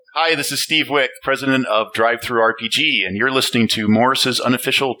Hi, this is Steve Wick, president of Drive-Thru RPG, and you're listening to Morris's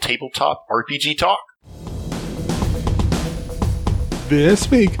unofficial tabletop RPG talk.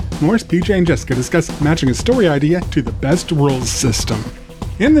 This week, Morris, PJ, and Jessica discuss matching a story idea to the best rules system.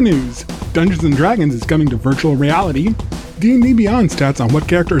 In the news, Dungeons & Dragons is coming to virtual reality, D&D Beyond stats on what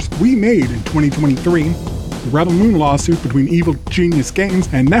characters we made in 2023, the Rebel Moon lawsuit between Evil Genius Games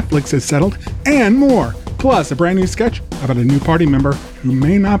and Netflix is settled, and more. Plus, a brand new sketch about a new party member who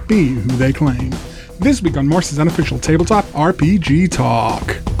may not be who they claim. This week on Morris's unofficial tabletop RPG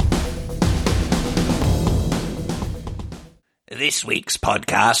talk. This week's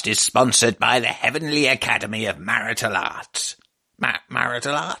podcast is sponsored by the Heavenly Academy of Marital Arts.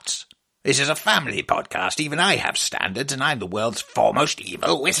 Marital Arts? This is a family podcast. Even I have standards, and I'm the world's foremost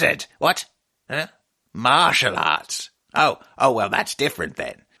evil wizard. What? Huh? Martial arts. Oh, well, that's different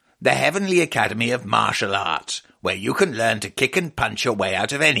then. The Heavenly Academy of Martial Arts, where you can learn to kick and punch your way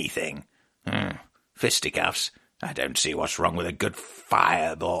out of anything. Fisticuffs. I don't see what's wrong with a good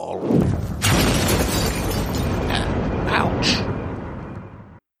fireball. Ouch.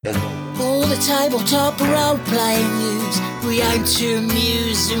 All the tabletop role-playing news. We aim to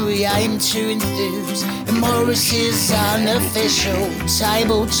amuse and we aim to enthuse. And Morris's unofficial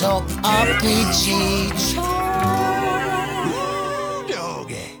tabletop RPG talk.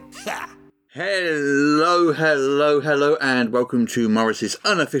 Hello, and welcome to Morris's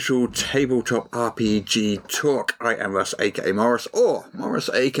unofficial tabletop RPG talk. I am Russ, aka Morris, or Morris,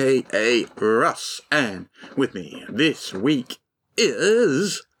 aka Russ, and with me this week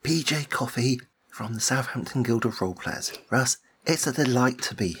is PJ Coffee from the Southampton Guild of Roleplayers. Russ, it's a delight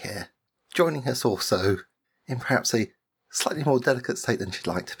to be here. Joining us also, in perhaps a slightly more delicate state than she'd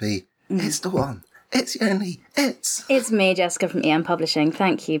like to be, is the one. It's the only. It's me, Jessica from EM Publishing.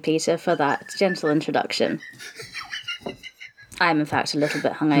 Thank you, Peter, for that gentle introduction. I'm, in fact, a little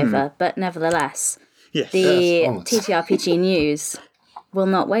bit hungover, but nevertheless, yes, the TTRPG news will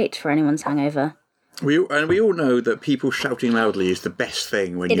not wait for anyone's hangover. We all know that people shouting loudly is the best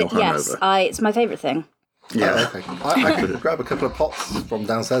thing when you're hungover. Yes, it's my favourite thing. Yeah, okay. I could grab a couple of pots from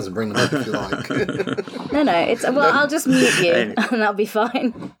downstairs and bring them up if you like. No, I'll just mute you, and that'll be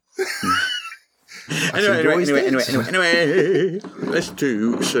fine. Anyway, let's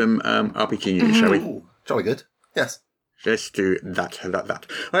do some RPG news, shall we? Ooh, jolly good. Yes. Let's do that.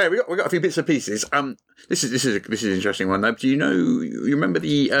 All right, we got a few bits and pieces. This is an interesting one. Do you remember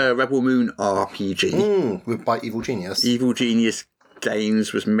the Rebel Moon RPG? By Evil Genius. Evil Genius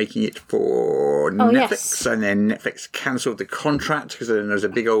Games was making it for Netflix, yes. And then Netflix cancelled the contract because then there was a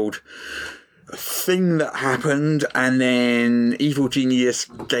big old thing that happened, and then Evil Genius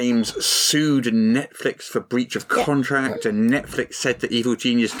Games sued Netflix for breach of contract, and Netflix said that Evil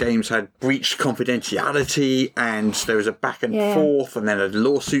Genius Games had breached confidentiality, and there was a back and forth, and then a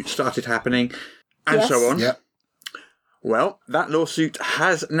lawsuit started happening, and so on. Yep. Well, that lawsuit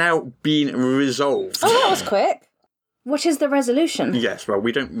has now been resolved. Oh, that was quick. What is the resolution? Yes, well,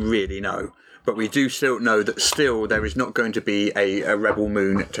 we don't really know. But we do still know that there is not going to be a Rebel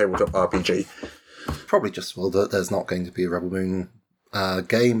Moon tabletop RPG. Probably just that there's not going to be a Rebel Moon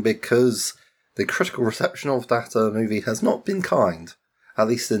game because the critical reception of that movie has not been kind. At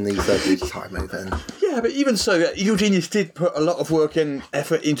least in these time then. Yeah, but even so, Evil Genius did put a lot of work and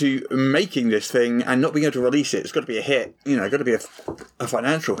effort into making this thing, and not being able to release it. It's got to be a hit. Got to be a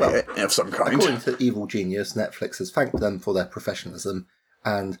financial hit of some kind. According to Evil Genius, Netflix has thanked them for their professionalism,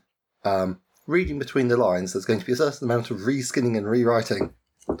 and reading between the lines, there's going to be a certain amount of reskinning and rewriting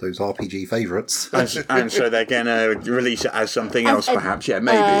those RPG favourites. and so they're going to release it as something else, perhaps. Yeah,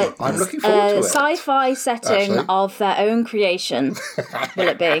 maybe. I'm looking forward to it. Sci-fi setting of their own creation, will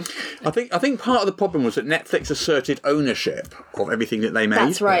it be? I think part of the problem was that Netflix asserted ownership of everything that they made.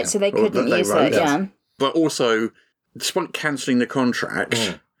 That's right, so they couldn't use it, yeah. But also, despite cancelling the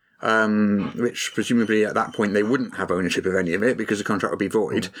contract, which presumably at that point they wouldn't have ownership of any of it because the contract would be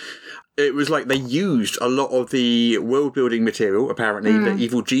void. It was like they used a lot of the world building material apparently that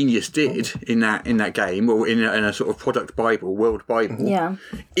Evil Genius did in that game, or in a sort of product bible, world bible,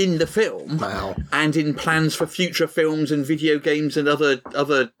 in the film, and in plans for future films and video games and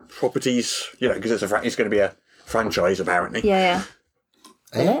other properties. Because it's going to be a franchise apparently. Yeah.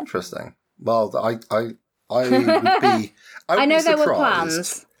 Interesting. Well, I would be. I know there were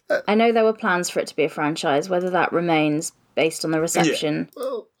plans. I know there were plans for it to be a franchise. Whether that remains based on the reception.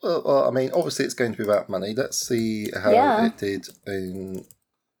 Yeah. Well, I mean, obviously it's going to be about money. Let's see how it did in...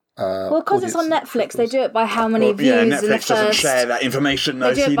 because it's on Netflix, they do it by how many views in the first... Netflix doesn't share that information,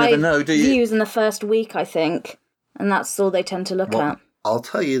 though, so you never know, do you? Views in the first week, I think. And that's all they tend to look at. I'll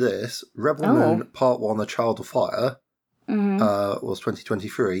tell you this. Rebel Moon Part 1, A Child of Fire was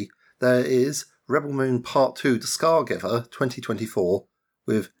 2023. There is Rebel Moon Part 2, The Scargiver, 2024,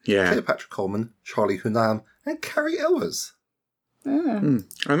 with Cleopatra Coleman, Charlie Hunnam, and Carrie Elwes. And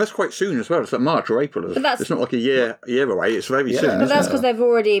that's quite soon as well. It's like March or April. But It's not like a year away. It's very soon. But that's because they've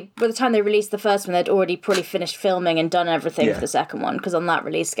already, by the time they released the first one, they'd already probably finished filming and done everything for the second one, because on that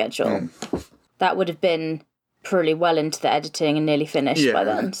release schedule, that would have been probably well into the editing and nearly finished by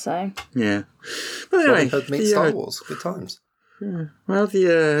then. So yeah. But anyway, Heard meet Star Wars. Good times. Well,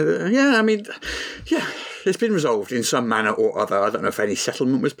 it's been resolved in some manner or other. I don't know if any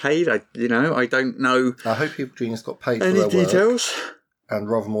settlement was paid. I don't know. I hope People Genius got paid any for their details. work. And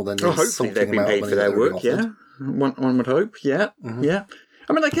rather more than Hopefully they've been paid for their work, One would hope, yeah.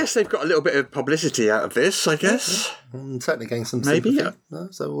 I mean, I guess they've got a little bit of publicity out of this, I guess. And certainly gained some Maybe, sympathy.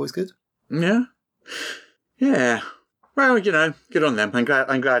 So always good. Yeah. Yeah. Well, good on them. I'm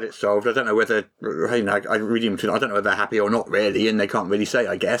glad it's solved. I don't know whether, I don't know whether they're happy or not, really, and they can't really say,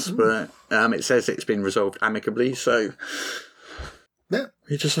 I guess, but it says it's been resolved amicably, so yeah,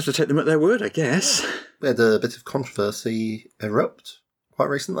 you just have to take them at their word, I guess. We had a bit of controversy erupt quite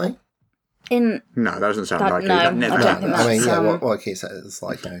recently. No, that doesn't sound likely. No, that never I don't think happens. that's... what can you say? It's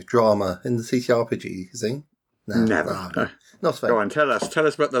like, drama in the TTRPG scene. No, Never. Not fair. Go on, tell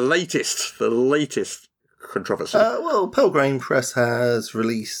us about the latest controversy. Well, Pelgrane Press has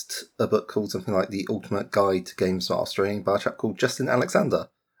released a book called something like The Ultimate Guide to Games Mastering by a chap called Justin Alexander,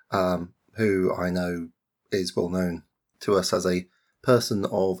 who I know is well known to us as a person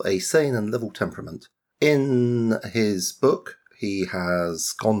of a sane and level temperament. In his book, he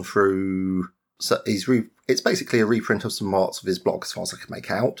has gone through... it's basically a reprint of some parts of his blog, as far as I can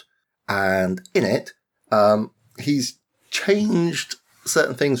make out. And in it, he's changed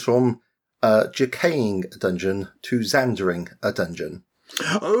certain things from decaying a dungeon to Xandering a dungeon.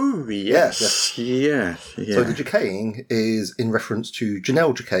 Oh, yes. Yeah. So the decaying is in reference to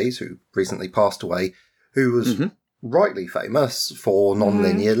Janelle Jacays, who recently passed away, who was rightly famous for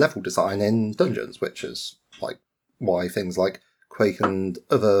non-linear level design in dungeons, which is like why things like Quake and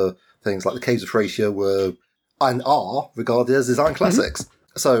other things like the Caves of Thracia were and are regarded as design classics.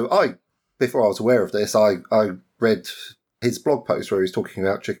 So before I was aware of this, I read his blog post where he was talking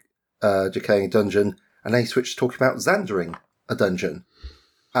about decaying a dungeon, and then he switched to talking about Xandering a dungeon.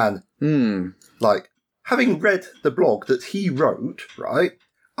 And, having read the blog that he wrote, right,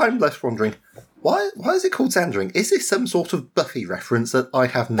 I'm left wondering, why is it called Xandering? Is this some sort of Buffy reference that I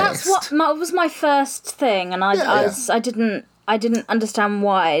have missed? That's what was my first thing, and I didn't understand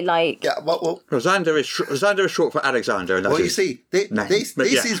why. Well, Xander is short for Alexander. And you see, this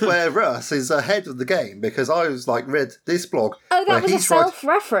is where Russ is ahead of the game, because I was read this blog. Oh, that was a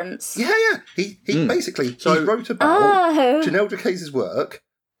self-reference. Yeah. He basically he wrote about Janelle Jacays' work,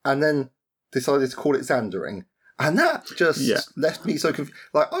 and then decided to call it Xandering. And that just left me so confused.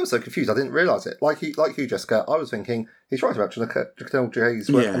 I was so confused, I didn't realise it. Like you, Jessica, I was thinking, he's writing about Janelle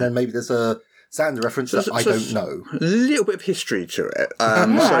Jacays' work, and then maybe there's a Xander reference that I don't know. A little bit of history to it.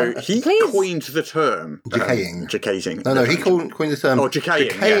 So he coined the term decaying. Decaying. No, he coined the term. Oh,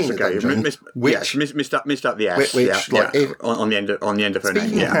 decaying. Yes, okay. Missed out the S. On the end of her name.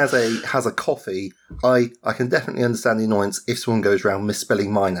 Speaking has a coffee, I can definitely understand the annoyance if someone goes around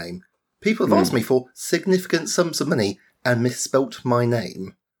misspelling my name. People have asked me for significant sums of money and misspelt my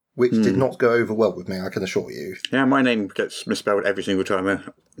name, which did not go over well with me, I can assure you. Yeah, my name gets misspelled every single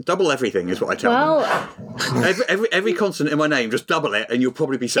time. Double everything is what I tell them. Every consonant in my name, just double it, and you'll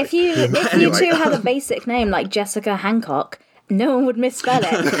probably be safe. If you two had a basic name like Jessica Hancock, no one would misspell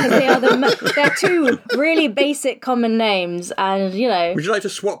it, because they're two really basic common names, and Would you like to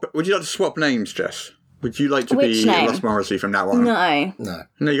swap names, Jess? Would you like to be Ross Morrissey from now on? No. You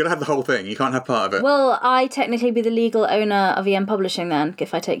got to have the whole thing. You can't have part of it. Well, I technically be the legal owner of EM Publishing then,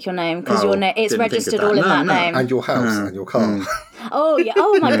 if I take your name, because your name it's registered all in that name. And your house and your car. Oh yeah!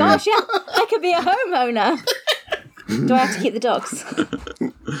 Oh my gosh! Yeah, I could be a homeowner. Do I have to keep the dogs?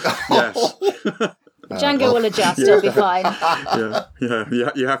 Yes. Django will adjust. It'll be fine.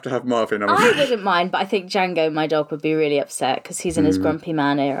 Yeah. You have to have Marvin. I wouldn't mind, but I think Django, my dog, would be really upset because he's in his grumpy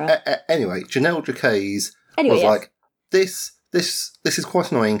man era. Anyway, Janelle Jacays was like, this is quite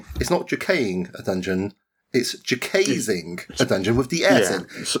annoying. It's not decaying a dungeon. It's Jacaysing a dungeon with the S in.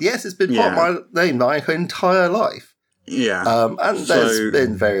 The S has been part of my name my entire life. Yeah. And there's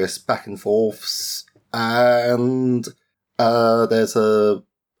been various back and forths, and there's a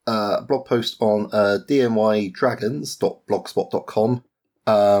blog post on dnydragons.blogspot.com,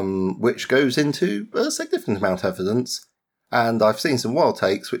 which goes into a significant amount of evidence. And I've seen some wild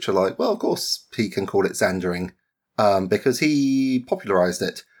takes which are like, well, of course he can call it Xandering, because he popularised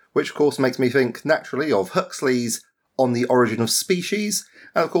it, which of course makes me think naturally of Huxley's on the origin of species,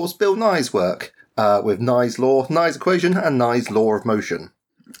 and of course Bill Nye's work with Nye's law, Nye's equation, and Nye's law of motion.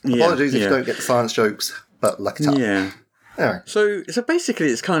 Apologies if you don't get the science jokes, but look it up. Yeah. Anyway. So basically,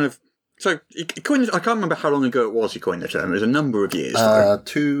 it's kind of. So, he coined, I can't remember how long ago it was he coined the term. It was a number of years ago.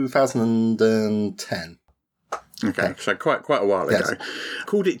 2010. Okay, so quite a while ago.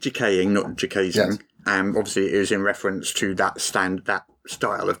 Called it decaying, not decaying. And obviously, it was in reference to that style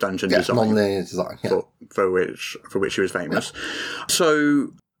of dungeon design. Non-linear design. For which he was famous.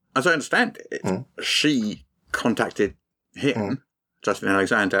 So, as I understand it, she contacted him, Justin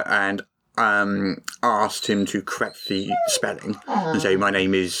Alexander, and asked him to correct the spelling and say, my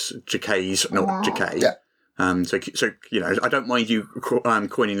name is Jacays, not Jacay. Yeah. So I don't mind you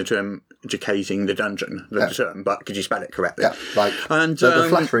coining the term Jacaysing the dungeon, the term, but could you spell it correctly? Yeah, and the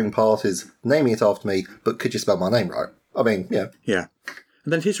flattering part is naming it after me, but could you spell my name right? I mean, yeah. Yeah.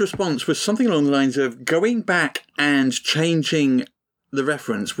 And then his response was something along the lines of, going back and changing the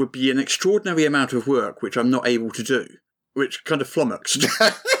reference would be an extraordinary amount of work, which I'm not able to do. Which kind of flummoxed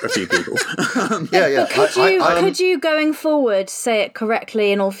a few people. Could you, going forward, say it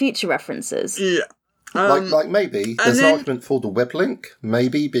correctly in all future references? Yeah. Like maybe there's an argument for the web link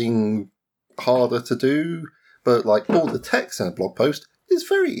maybe being harder to do, but like all the text in a blog post is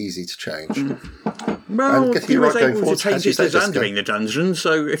very easy to change. Well, he was able to change it to Xandering the Dungeon,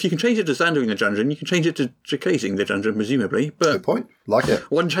 so if you can change it to Xandering the Dungeon, you can change it to Jacaysing the Dungeon, presumably. But good point. Like it.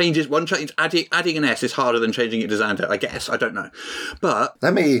 One change, adding an S is harder than changing it to Xander, I guess. I don't know. But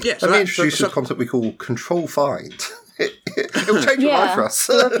let me introduce a concept we call control find. It will change your life for us.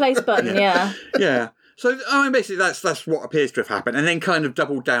 The replace button, yeah. So, I mean, basically, that's what appears to have happened, and then kind of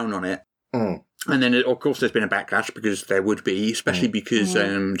doubled down on it. And then, of course, there's been a backlash, because there would be, especially because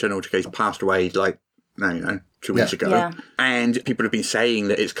General Jackays passed away, 2 weeks ago. Yeah. And people have been saying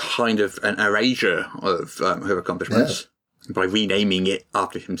that it's kind of an erasure of her accomplishments by renaming it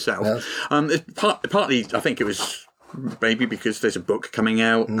after himself. It's partly, I think it was maybe because there's a book coming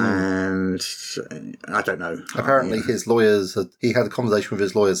out, and I don't know. Apparently his lawyers, he had a conversation with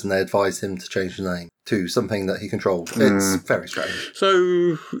his lawyers and they advised him to change the name to something that he controlled. It's very strange.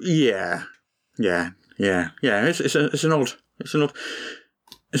 So, yeah. It's an odd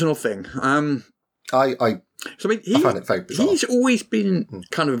thing. I find it very bizarre. He's always been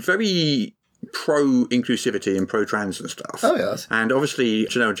kind of very pro-inclusivity and pro-trans and stuff. Oh, yes. And obviously,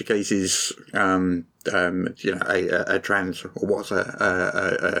 Janelle Jackays is, a trans, or was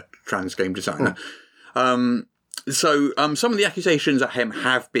a trans game designer. So some of the accusations at him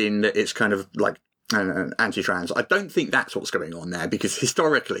have been that it's kind of like anti-trans. I don't think that's what's going on there, because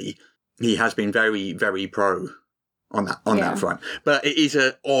historically, he has been very, very pro on that front. But it is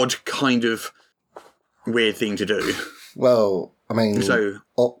an odd kind of weird thing to do. Well, I mean,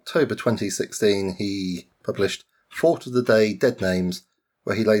 October 2016, he published Fort of the Day Dead Names,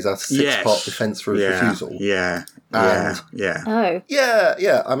 where he lays out a 6-part defence for his refusal. Yeah. I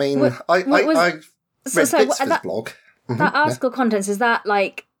mean, I read bits of his blog. That article contents, is that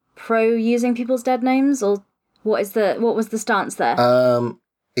like pro using people's dead names, or what was the stance there?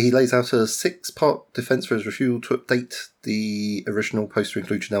 He lays out a 6-part defence for his refusal to update the original post to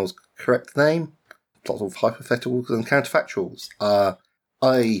include Janelle's correct name. Lots of hypotheticals and counterfactuals.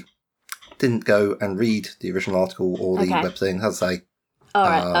 I didn't go and read the original article or the web thing, as I say. All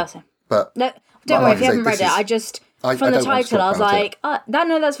right, but no, don't worry if you haven't read it. I just from the title, I was like,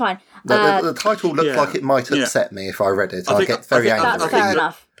 that's fine. The title looked like it might upset me if I read it. I get very angry. That's fair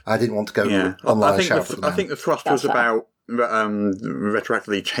enough. I didn't want to go online and shout at them. I think the thrust was about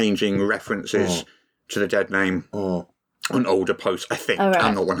retroactively changing references to the dead name on older posts, I think. Right.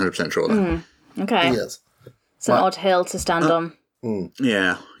 I'm not 100% sure though. Okay. Yes. It's an odd hill to stand on.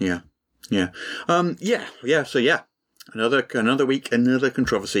 Yeah. So another week, another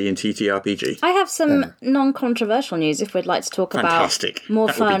controversy in TTRPG. I have some non-controversial news if we'd like to talk about more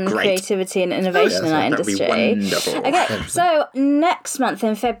fun, creativity and innovation in our industry. That would be wonderful. Okay, so next month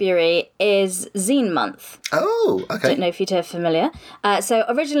in February is Zine Month. Oh, okay. Don't know if you're familiar. So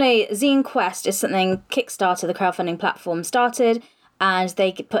originally, Zine Quest is something Kickstarter, the crowdfunding platform, started, and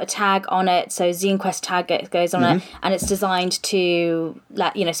they put a tag on it, so Zine Quest tag goes on it, and it's designed to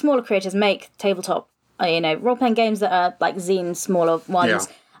let smaller creators make tabletop role-playing games that are like zine, smaller ones.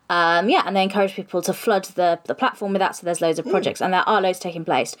 And they encourage people to flood the platform with that, so there's loads of projects, and there are loads taking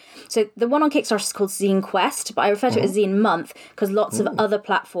place. So the one on Kickstarter is called Zine Quest, but I refer to it as Zine Month because lots of other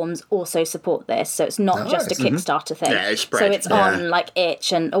platforms also support this, so it's not just a Kickstarter thing. Yeah, it's spread. So it's on like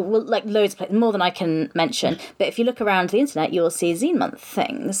Itch and loads of places, more than I can mention. But if you look around the internet, you'll see Zine Month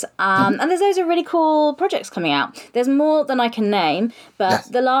things. And there's loads of really cool projects coming out. There's more than I can name,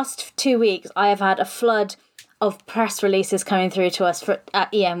 but the last 2 weeks I have had a flood of press releases coming through to us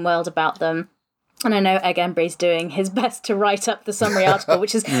at EM World about them. And I know Egg Embry's doing his best to write up the summary article,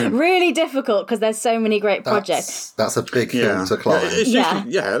 which is really difficult because there's so many great projects. That's a big hill to climb.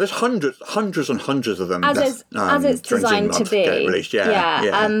 There's hundreds and hundreds of them. As it's designed to be.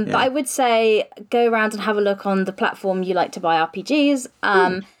 But I would say go around and have a look on the platform you like to buy RPGs,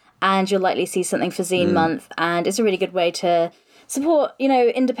 and you'll likely see something for Zine Month. And it's a really good way to support,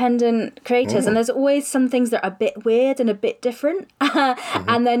 independent creators. And there's always some things that are a bit weird and a bit different.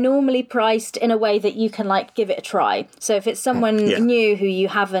 And they're normally priced in a way that you can give it a try. So if it's someone new who you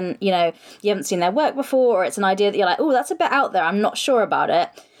haven't seen their work before, or it's an idea that you're like, oh, that's a bit out there, I'm not sure about it.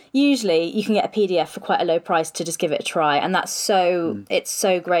 Usually you can get a PDF for quite a low price to just give it a try. And that's it's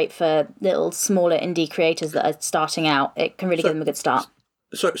so great for little smaller indie creators that are starting out. It can really give them a good start.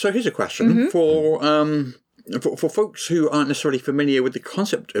 So here's a question for folks who aren't necessarily familiar with the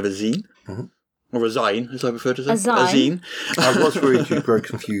concept of a zine, or a zine, as I prefer to say. A zine. I was very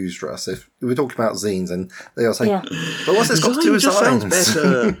confused, Russ. If we were talking about zines, and they are saying, but what's this got to do with sounds zines?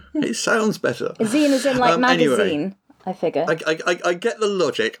 better. It sounds better. A zine is in magazine, anyway, I figure. I get the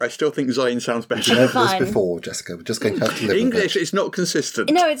logic. I still think zine sounds better. You've heard this before, Jessica. We're just going to have to live English with it. is not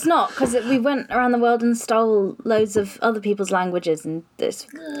consistent. No, it's not, because we went around the world and stole loads of other people's languages, and it's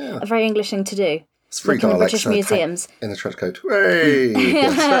a very English thing to do. It's free Like in dialects British museums. In the trench coat.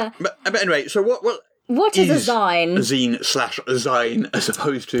 Hey! But anyway, so what is a zine? A zine/zine, as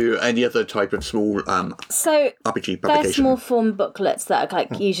opposed to any other type of small so RPG publication. They're small form booklets that are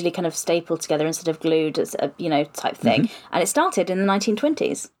usually kind of stapled together instead of glued as a type thing. And it started in the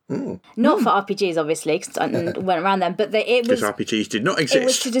 1920s. Not for RPGs, obviously, because I went around them, but it was because RPGs did not exist. It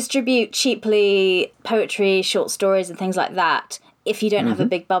was to distribute cheaply poetry, short stories, and things like that. If you don't have a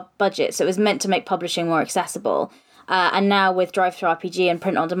big budget. So it was meant to make publishing more accessible. And now with DriveThruRPG and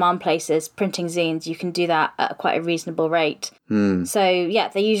print-on-demand places, printing zines, you can do that at quite a reasonable rate. So,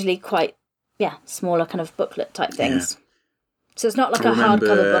 they're usually quite, smaller kind of booklet type things. So it's not like a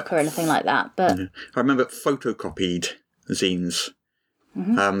hardcover book or anything like that. But I remember photocopied zines.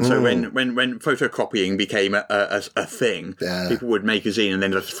 So when photocopying became a thing, people would make a zine and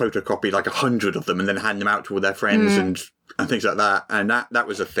then just photocopy 100 of them and then hand them out to all their friends and things like that. And that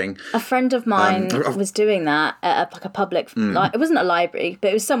was a thing. A friend of mine was doing that at a public, it wasn't a library, but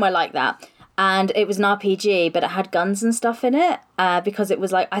it was somewhere like that. And it was an RPG, but it had guns and stuff in it because it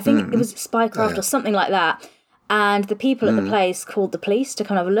was I think it was Spycraft or something like that. And the people at the place called the police to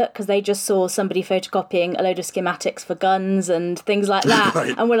come have a look because they just saw somebody photocopying a load of schematics for guns and things like that.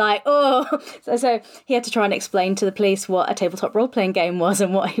 Right. And we're like, oh. So he had to try and explain to the police what a tabletop role-playing game was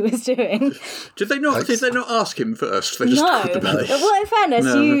and what he was doing. Did they not ask him first? They just no. called the police. Well, in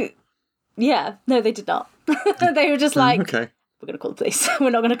fairness, no, they did not. They were just like... Okay. We're going to call the police. We're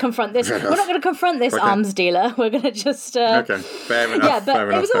not going to confront this. We're not going to confront this arms dealer. We're going to just... Okay, fair enough. Yeah,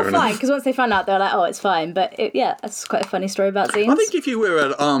 but it was all fine, because once they found out, they were like, oh, it's fine. But that's quite a funny story about zines. I think if you were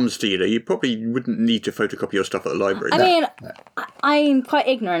an arms dealer, you probably wouldn't need to photocopy your stuff at the library. I mean, I'm quite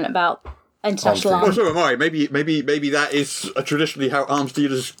ignorant about international arms. Well, so am I. Maybe that is traditionally how arms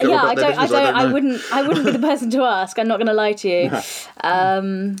dealers go about their business. I wouldn't be the person to ask. I'm not going to lie to you.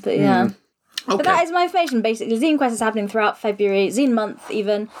 But yeah. Okay. But that is my information, basically. Zine Quest is happening throughout February, Zine Month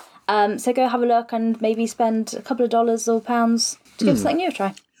even. So go have a look and maybe spend a couple of dollars or pounds to give something new a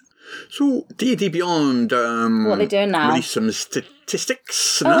try. So D&D Beyond... what are they doing now? Released some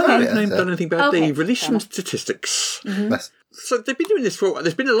statistics. Okay. They haven't done anything bad. They released some statistics. So they've been doing this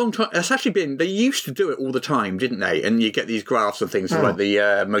there's been a long time. It's actually been, they used to do it all the time, didn't they? And you get these graphs of things like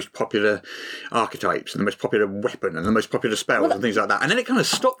the most popular archetypes and the most popular weapon and the most popular spells and things like that. And then it kind of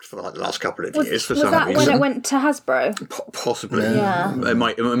stopped for the last couple of years for some reason. Was that when it went to Hasbro? Possibly. Yeah.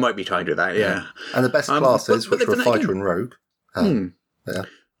 It might be tied to that, yeah. And the best classes, which were Fighter and Rogue. Yeah.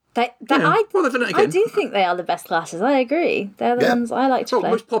 I do think they are the best classes. I agree. They're the ones I like to play.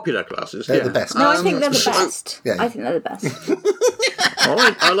 Most popular classes. They're the best. No, I think they're the best. I think they're the best.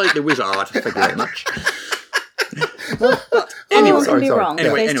 I like the wizard. Thank you very much. Anyone can be wrong.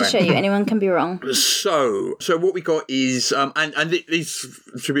 Anyway. To show you, anyone can be wrong. So what we got is, and these,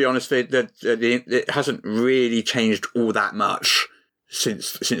 to be honest, it hasn't really changed all that much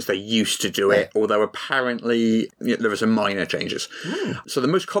since they used to do it, although apparently there were some minor changes. So the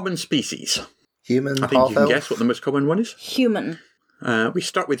most common species. Human, I think you can guess what the most common one is. Human. We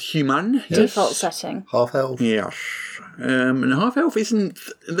start with human. Yes. Default setting. Half-elf. Yes. And half-elf isn't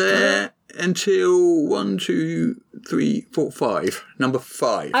there until 1, 2, 3, 4, 5. Number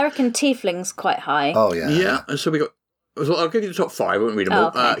 5. I reckon tiefling's quite high. Oh, yeah. Yeah, and so we got... So I'll give you the top 5, I won't read them all.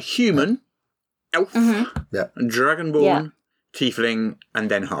 Okay. Human, elf, dragonborn, tiefling, and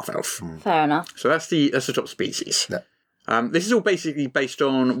then half-elf. Fair enough. So that's the top species. Yeah. This is all basically based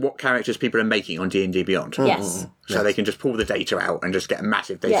on what characters people are making on D&D Beyond. Yes. So they can just pull the data out and just get a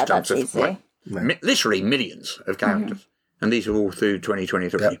massive data dump that's of easy. literally millions of characters. And these are all through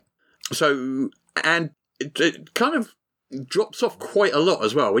 2023. Yep. So, and it kind of drops off quite a lot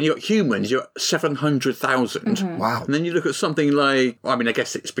as well. When you've got humans, you're at 700,000. Wow. And then you look at something like, I mean, I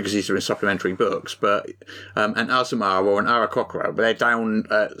guess it's because these are in supplementary books, but an Azumar or an Aarakocra, they're down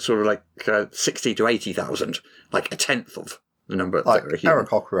sort of like 60 to 80,000, like a tenth of the number Like that are human.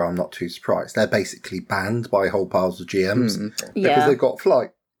 Aarakocra, I'm not too surprised. They're basically banned by whole piles of GMs because Yeah. they've got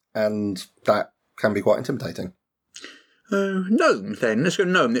flight, and that can be quite intimidating. Gnome, then. Let's go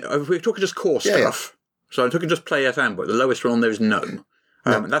Gnome. If we're talking just core Yeah, stuff, so I'm talking just Player's Handbook, the lowest one on there is Gnome.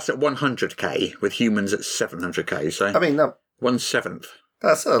 That's at 100k, with humans at 700k, so I mean, no, 1/7.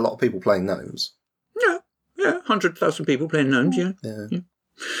 that's a lot of people playing gnomes. Yeah, 100,000 people playing Gnomes, yeah.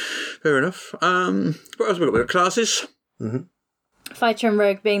 Fair enough. What else have we got? We've got classes. Fighter and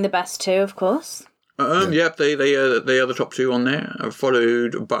Rogue being the best two, of course. Yep, they are the top two on there,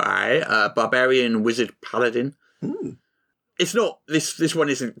 followed by Barbarian, Wizard, Paladin. It's not this one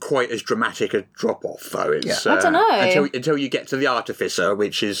isn't quite as dramatic a drop off though. It's, I don't know until you get to the Artificer,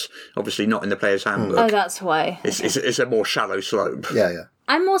 which is obviously not in the Player's Handbook. Oh, that's why. It's a more shallow slope. Yeah.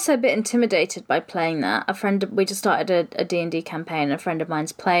 I'm also a bit intimidated by playing that. We just started a D&D campaign, and a friend of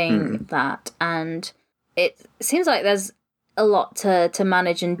mine's playing that, and it seems like there's a lot to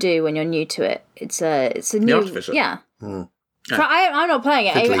manage and do when you're new to it. It's a new... Artificer? Yeah. I'm not playing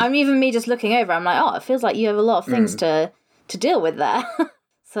it. I'm even me just looking over. I'm like, oh, it feels like you have a lot of things to deal with there.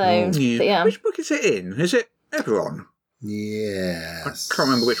 So, but yeah. Which book is it in? Is it Eberron? Yes. I can't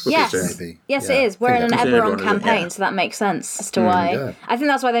remember which book Yes. it's in. Maybe. Yes, Yeah. it is. We're in an It's in Eberron Eberron, isn't it? campaign, Yeah. so that makes sense as to why. yeah. I think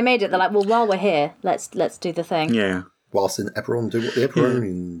that's why they made it. They're like, well, while we're here, let's do the thing. Yeah. Whilst in Eberron, do what the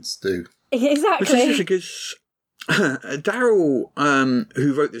Eberronians do. Which is Exactly. interesting because Daryl,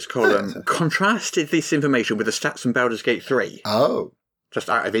 who wrote this column, contrasted this information with the stats from Baldur's Gate 3, Oh, just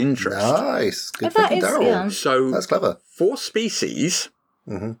out of interest. nice. Good That thinking, is, Daryl. yeah. So, That's clever. for species,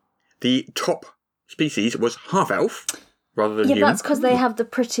 the top species was half-elf, rather than Yeah, human. that's because they have the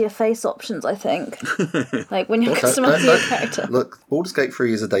prettier face options, I think. Like when you're Okay, customizing your character. Look, Baldur's Gate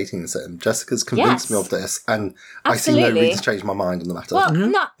 3 is a dating sim. Jessica's convinced Yes. me of this, and I see no Absolutely. reason to change my mind on the matter. Well,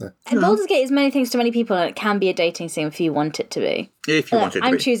 no. Baldur's Gate is many things to many people, and it can be a dating sim if you want it to be. If you wanted to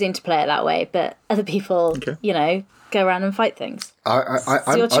I'm be. choosing to play it that way, but other people, go around and fight things.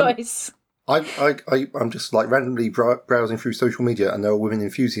 It's your choice. I'm just like randomly browsing through social media, and there are women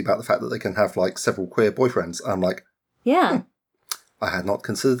infusing about the fact that they can have like several queer boyfriends. And I'm like, Yeah. I had not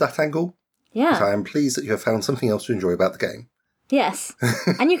considered that angle. But Yeah. I am pleased that you have found something else to enjoy about the game. Yes.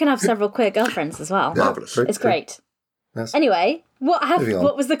 And you can have several queer girlfriends as well. Marvellous. True, It's true. great. Yes. Anyway, Moving on.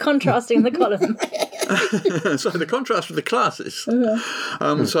 what was the contrasting in the column? So the contrast with the classes.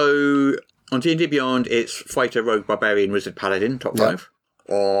 So on D&D Beyond, it's Fighter, Rogue, Barbarian, Wizard, Paladin, top 5.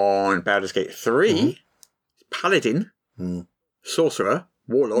 On Baldur's Gate 3, Paladin, Sorcerer,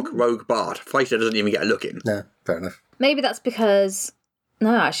 Warlock, Rogue, Bard. Fighter doesn't even get a look in. No, fair enough. Maybe that's because...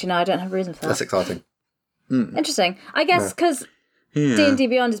 No, actually, no, I don't have a reason for that. That's exciting. Interesting. I guess because Yeah. D&D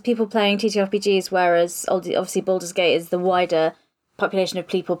Beyond is people playing TTRPGs, whereas obviously Baldur's Gate is the wider population of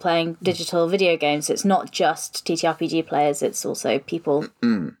people playing digital video games. It's not just TTRPG players, it's also people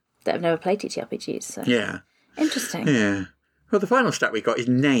that have never played TTRPGs. So. Yeah. Interesting. Yeah. Well, the final stat we got is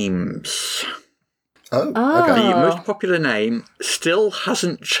names. Oh, The okay. most popular name still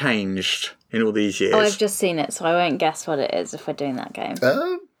hasn't changed in all these years. Oh, I've just seen it, so I won't guess what it is if we're doing that game.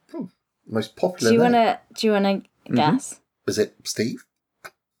 Most popular Do you name. wanna guess? Was it Steve?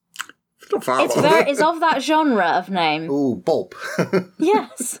 It's not far It's off. it's of that genre of name. Oh, Bob.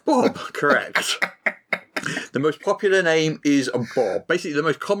 Yes. Bob, correct. The most popular name is Bob. Basically, the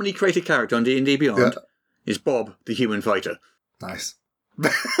most commonly created character on D&D Beyond is Bob, the human fighter. Nice.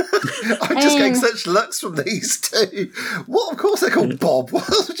 I'm just getting such looks from these two. What? Of course they're called Bob. What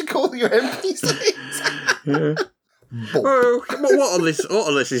else would you call your NPCs? Bob. Oh, what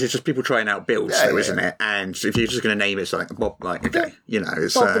on this is just people trying out builds, Yeah, though, yeah. isn't it? And if you're just going to name it something, Bob, like, okay,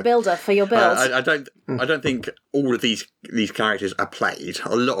 it's... Bob the Builder for your build. I don't think all of these characters are played.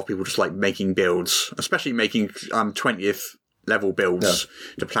 A lot of people just like making builds, especially making 20th level builds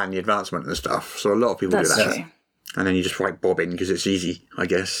to plan the advancement and stuff. So a lot of people That's do that. true. And then you just write Bob in because it's easy, I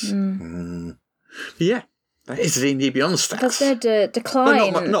guess. Yeah, that is the D&D Beyond stats. Because there's a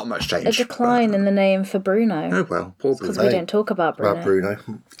decline. Well, not much change. A decline in the name for Bruno. Oh well, poor Because Bruno. we don't talk about Bruno. Bruno.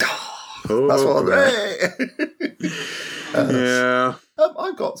 Oh, That's what Bruno. Yeah.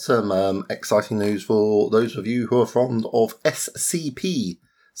 I've got some exciting news for those of you who are fond of SCP,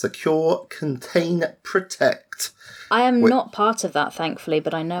 Secure, Contain, Protect. I am not part of that, thankfully,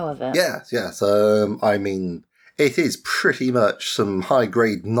 but I know of it. Yes. I mean, it is pretty much some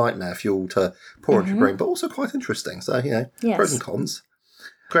high-grade nightmare fuel to pour into your brain, but also quite interesting. So, pros and cons.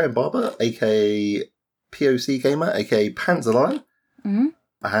 Graham Barber, a.k.a. POC Gamer, a.k.a. Panzerline,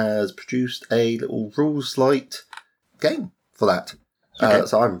 has produced a little rules light game for that. Okay.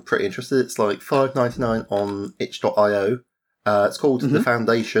 So I'm pretty interested. It's like $5.99 on itch.io. It's called The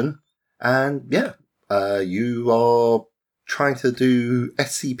Foundation. And you are trying to do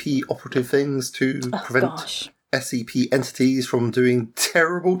SCP operative things to prevent SCP entities from doing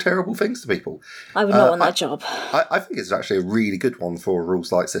terrible, terrible things to people. I would not want that job. I think it's actually a really good one for a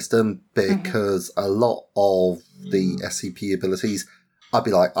rules light system because a lot of the SCP abilities, I'd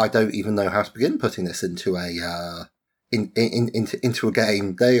be like, I don't even know how to begin putting this into a into a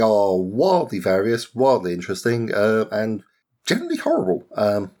game. They are wildly various, wildly interesting, and generally horrible,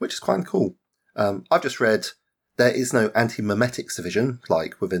 which is quite cool. I've just read there is no anti-memetics division,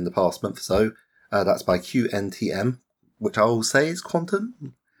 like within the past month or so. That's by QNTM, which I will say is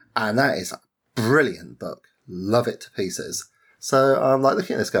Quantum. And that is a brilliant book. Love it to pieces. So I'm like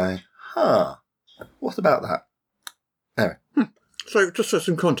looking at this going, what about that? Anyway. So just for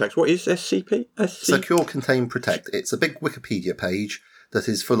some context, what is SCP? Secure, Contain, Protect. It's a big Wikipedia page that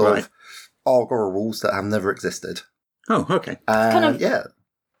is full of Argora rules that have never existed. Oh, okay. Kind of,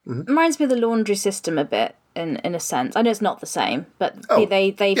 reminds me of the laundry system a bit, in a sense. I know it's not the same, but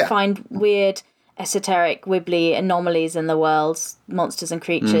they find weird, esoteric, wibbly anomalies in the world, monsters and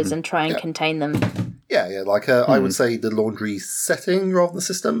creatures, and try and contain them. Yeah, like I would say the laundry setting rather than the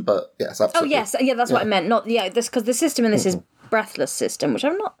system, but yes, absolutely. Oh, yes, that's what I meant. Not this, because the system in this is Breathless system, which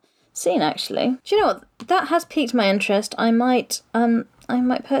I've not seen actually. Do you know what? That has piqued my interest. I might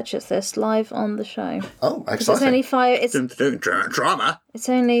purchase this live on the show. Oh, exciting! It's only drama. It's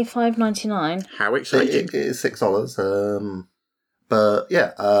only $5.99. How exciting! It is $6. But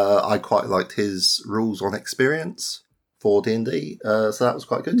yeah, I quite liked his rules on experience for D&D, so that was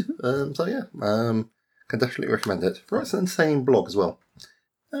quite good. Can definitely recommend it. Writes an insane blog as well.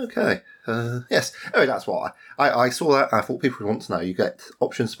 Okay. Yes. Anyway, that's why I saw that. I thought people would want to know. You get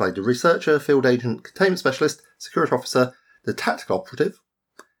options to play the researcher, field agent, containment specialist, security officer, the tactical operative,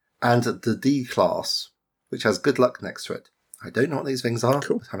 and the D class, which has good luck next to it. I don't know what these things are,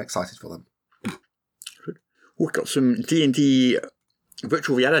 but I'm excited for them. Good. We've got some D&D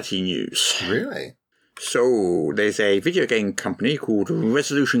virtual reality news. Really? So, there's a video game company called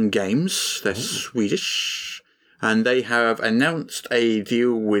Resolution Games. They're Swedish. And they have announced a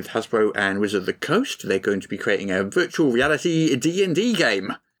deal with Hasbro and Wizard of the Coast. They're going to be creating a virtual reality D&D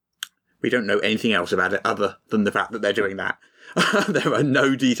game. We don't know anything else about it other than the fact that they're doing that. There are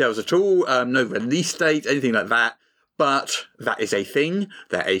no details at all, no release date, anything like that. But that is a thing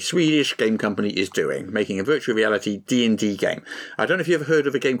that a Swedish game company is doing, making a virtual reality D&D game. I don't know if you've ever heard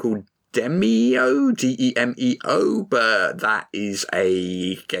of a game called Demeo, Demeo, but that is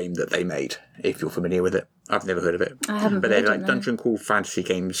a game that they made, if you're familiar with it. I've never heard of it. I haven't. But they're like dungeon crawl fantasy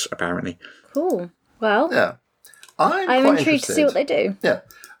games, apparently. Cool. Well, yeah, I'm intrigued to see what they do. Yeah,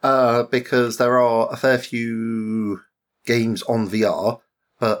 because there are a fair few games on VR,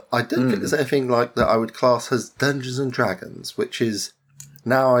 but I don't think there's anything like that I would class as Dungeons and Dragons, which is,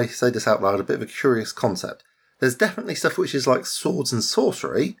 now I say this out loud, a bit of a curious concept. There's definitely stuff which is like swords and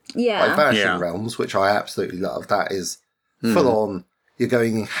sorcery, like Vanishing Realms, which I absolutely love. That is full on. You're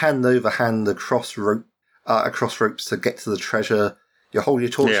going hand over hand across ropes to get to the treasure. You hold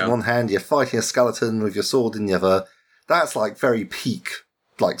your torch in one hand, you're fighting a skeleton with your sword in the other. That's like very peak,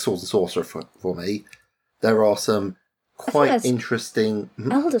 like swords and sorcery for me. There are some quite interesting...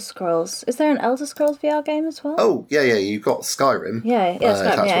 Elder Scrolls. Is there an Elder Scrolls VR game as well? Oh, yeah, you've got Skyrim. Yeah, Skyrim,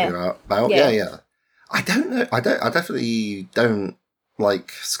 that's what you're about. Yeah. I don't know. I definitely don't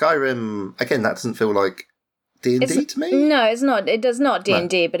like Skyrim. Again, that doesn't feel like D&D to me. No, it's not. It does not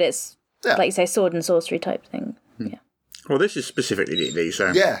D&D, but it's, like you say, sword and sorcery type thing. Yeah. Well, this is specifically D&D,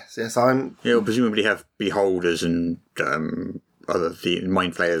 so... Yes, You'll presumably have beholders and other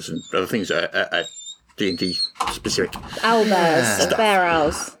mind flayers and other things that are D&D specific. Owlbears, bear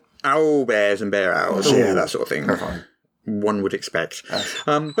owls. Owlbears and bear owls, that sort of thing. Terrifying. One would expect.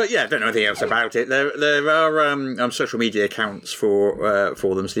 But yeah, I don't know anything else about it. There are social media accounts for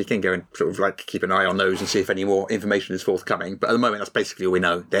them, so you can go and sort of like keep an eye on those and see if any more information is forthcoming. But at the moment, that's basically all we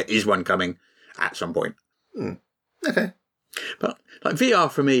know. There is one coming at some point. Okay. But like VR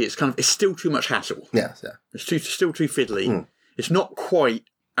for me, it's still too much hassle. Yes, yeah. It's still too fiddly. It's not quite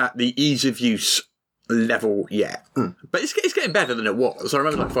at the ease of use level yet. But it's getting better than it was. I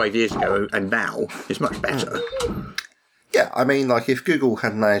remember like 5 years ago, and now it's much better. Yeah, I mean, like, if Google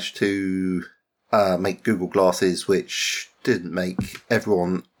had managed to make Google Glasses, which didn't make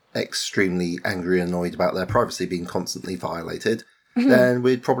everyone extremely angry and annoyed about their privacy being constantly violated, then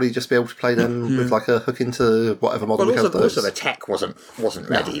we'd probably just be able to play them with, like, a hook into whatever model we have those. Also, the tech wasn't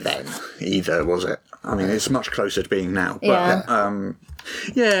ready then either, was it? I mean, it's much closer to being now. But, I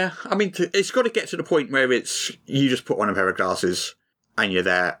mean, it's got to get to the point where it's you just put on a pair of glasses and you're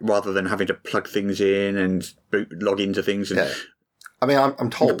there, rather than having to plug things in and log into things. And I mean, I'm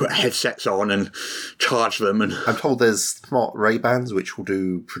told put headsets on and charge them. And I'm told there's smart Ray-Bans which will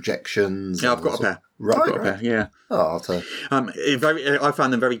do projections. Yeah, I've got a pair. Right, I've got a pair, yeah. Oh, I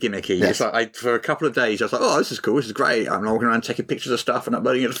found them very gimmicky. Yes. It's like for a couple of days, I was like, "Oh, this is cool. This is great." I'm walking around taking pictures of stuff and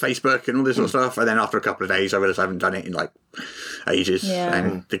uploading it to Facebook and all this sort of stuff. And then after a couple of days, I realised I haven't done it in like ages,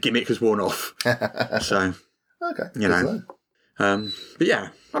 and the gimmick has worn off. So, okay, but yeah,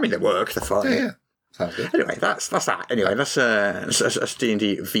 I mean, they work. They're fine. Yeah. Sounds good. Anyway, that's that. Anyway, that's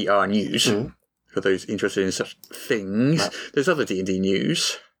D&D VR news for those interested in such things. There's other D&D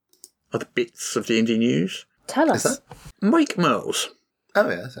news, other bits of D&D news. Tell us. Mike Mills. Oh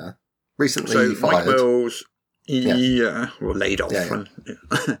yes, recently Mike fired. Mills, laid off.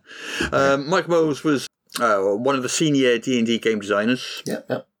 Mike Mills was one of the senior D&D game designers. Yeah.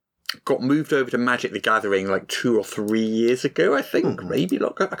 Got moved over to Magic the Gathering like 2 or 3 years ago, I think. Maybe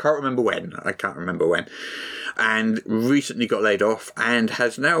longer. I can't remember when. And recently got laid off and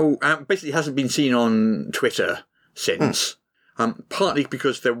has now basically hasn't been seen on Twitter since. Partly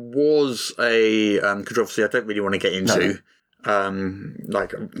because there was a controversy I don't really want to get into,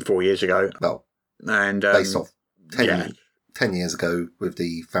 like 4 years ago. Well, and based off 10 years ago with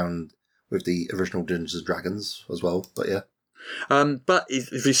the original Dungeons and Dragons as well, but yeah. But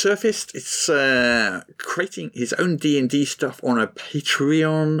it's resurfaced. It's creating his own D&D stuff on a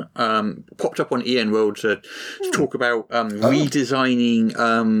Patreon. Popped up on EN World to talk about redesigning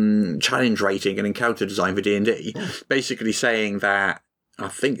challenge rating and encounter design for D&D. Basically saying that I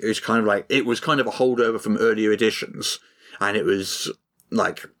think it was kind of a holdover from earlier editions, and it was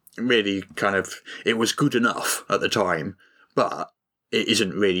like really kind of it was good enough at the time, but it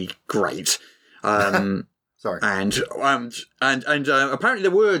isn't really great. Sorry. And apparently the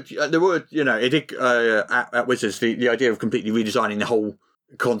word it did at Wizards the idea of completely redesigning the whole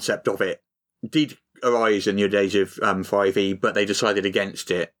concept of it did arise in the days of 5e, but they decided against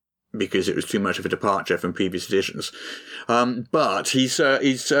it because it was too much of a departure from previous editions. But he's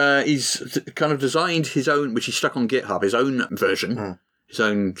kind of designed his own, which he stuck on GitHub, his own version, his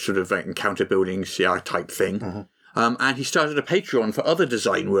own sort of encounter building CI type thing. And he started a Patreon for other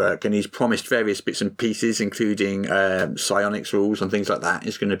design work, and he's promised various bits and pieces, including psionics rules and things like that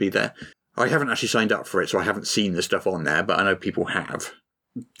is going to be there. I haven't actually signed up for it, so I haven't seen the stuff on there, but I know people have.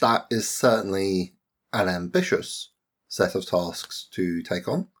 That is certainly an ambitious set of tasks to take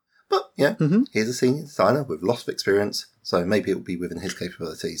on. But, yeah, he's a senior designer with lots of experience, so maybe it will be within his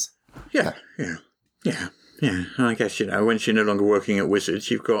capabilities. Yeah. I guess, once you're no longer working at Wizards,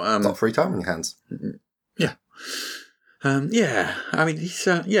 you've got... got free time on your hands. Yeah. I mean, he's,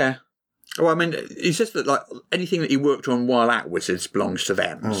 Well, I mean, he says that, like, anything that he worked on while at Wizards belongs to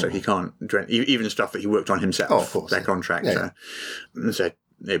them, so he can't, even stuff that he worked on himself, of course, their contract, so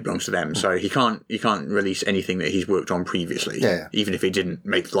it belongs to them, so he can't release anything that he's worked on previously, even if he didn't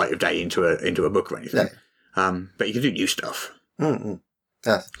make Light of Day into a book or anything. But he can do new stuff.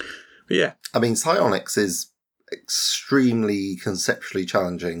 Yes. But yeah. I mean, psionics is extremely conceptually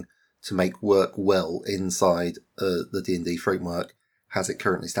challenging to make work well inside the D&D framework as it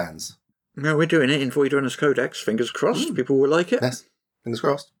currently stands. No, we're doing it in Void Runners Codex. Fingers crossed. People will like it. Yes. Fingers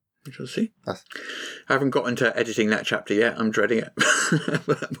crossed. We shall see. Yes. I haven't gotten to editing that chapter yet. I'm dreading it.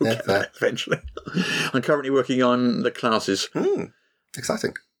 But we'll get there eventually. I'm currently working on the classes.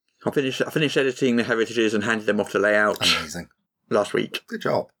 Exciting. I finished editing the heritages and handed them off to layout. Amazing. Last week. Good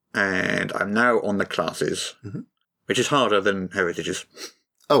job. And I'm now on the classes, which is harder than heritages.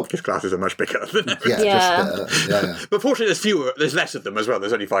 Oh. Because classes are much bigger than heritages. Yeah. But fortunately, there's less of them as well.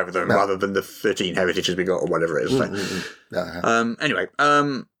 There's only 5 of them rather than the 13 heritages we got or whatever it is. Anyway,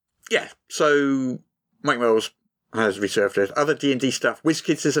 so Mike Mills has resurfaced other D&D stuff.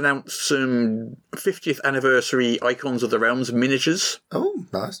 WizKids has announced some 50th anniversary Icons of the Realms miniatures. Oh,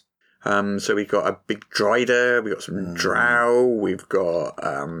 nice. So we've got a big Drider, we've got some Drow, we've got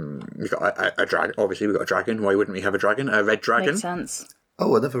a dragon. Obviously, we've got a dragon. Why wouldn't we have a dragon? A red dragon. Makes sense.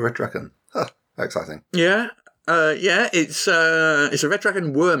 Oh, another red dragon. Huh, exciting. Yeah. It's a red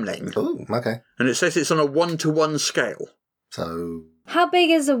dragon wormling. Oh, okay. And it says it's on a 1-to-1 scale. So How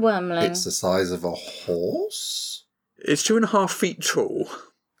big is a wormling? it's the size of a horse? It's 2.5 feet tall.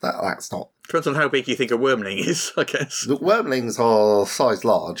 That's not... Depends on how big you think a wormling is, I guess. The wormlings are size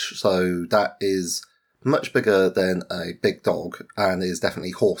large, so that is much bigger than a big dog and is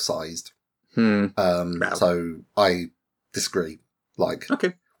definitely horse-sized. So I disagree. Like,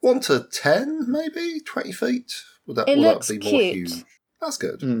 Okay. 1 to 10, maybe? 20 feet? Would that, It will looks that be more cute. huge? That's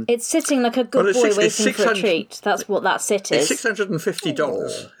good. It's sitting like a good Well, boy it's waiting for a 600 treat. That's what that sit It's is.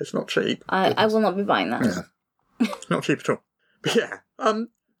 $650. It's not cheap. I will not be buying that. Yeah. It's not cheap at all. But yeah.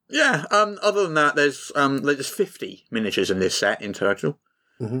 Other than that, there's 50 miniatures in this set in total.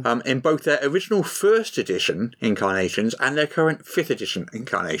 In both their original first edition incarnations and their current 5th edition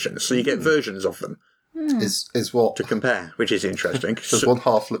incarnations. So you get versions of them Is what... to compare, which is interesting. Does one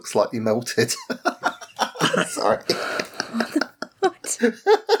half look slightly melted? Sorry.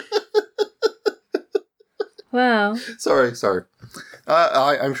 Wow. Sorry.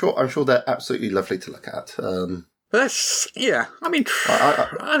 I'm sure they're absolutely lovely to look at. That's, yeah, I mean,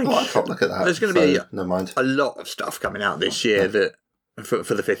 I can't look at that. There's going to be never mind. a lot of stuff coming out this year that for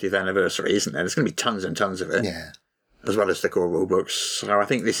the 50th anniversary, isn't there? There's going to be tons and tons of it, Yeah. as well as the core rule books. So I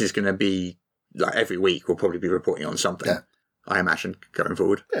think this is going to be, like, every week we'll probably be reporting on something. Yeah. I imagine, going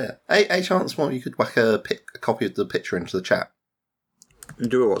forward. Yeah. A chance more you could whack a copy of the picture into the chat.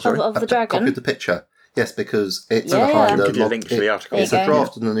 Do a what, sorry? Of the A copy dragon. of the picture. Yes, because it's Yeah. behind Give the you a link to the article. It's There a you go.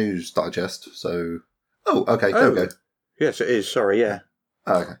 draft in the news digest, so... Oh, okay, there we go. Yes, it is, sorry, yeah.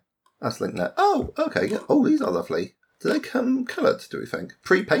 Oh, okay. That's linked there. Oh, okay. Yeah. Oh, these are lovely. Do they come coloured, do we think?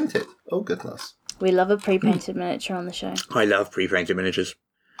 Pre-painted? Oh, goodness. We love a pre-painted miniature on the show. I love pre-painted miniatures.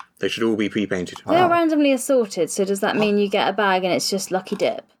 They should all be pre-painted. They are randomly assorted, so does that mean you get a bag and it's just Lucky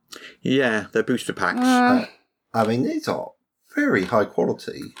Dip? Yeah, they're booster packs. I mean, these are very high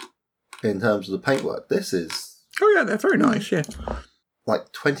quality in terms of the paintwork. This is Oh yeah, they're very nice, yeah.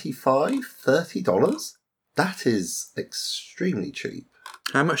 like $25, $30. That is extremely cheap.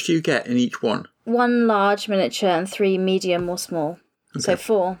 How much do you get in each one? 1 large miniature and 3 medium or small. So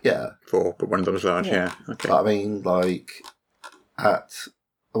 4. Yeah. 4, but one of them is large, yeah. Okay. But I mean, like,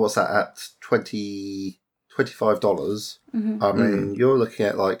 what's that, at $25, I mean, you're looking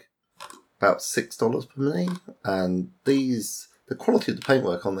at, like, about $6 per mini, and the quality of the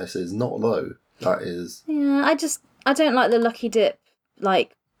paintwork on this is not low. That is... Yeah, I don't like the Lucky Dip,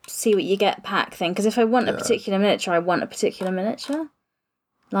 like, see what you get pack thing, because if I want a particular miniature, I want a particular miniature.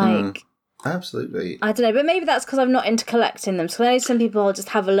 Like... Absolutely. I don't know, but maybe that's because I'm not into collecting them. So I know some people will just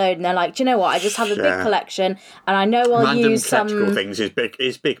have a load and they're like, do you know what? I just have a big collection and I know I'll Random use some... collectible things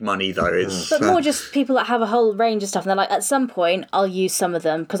is big money, though. It's, But more just people that have a whole range of stuff and they're like, at some point, I'll use some of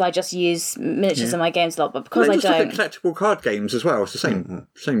them because I just use miniatures in my games a lot, but because they I just look don't... at collectible card games as well. It's the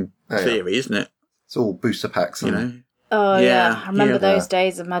same theory, isn't it? It's all booster packs. You know? Oh, yeah. I remember yeah. those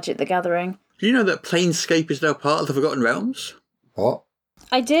days of Magic the Gathering. Do you know that Planescape is now part of the Forgotten Realms? What?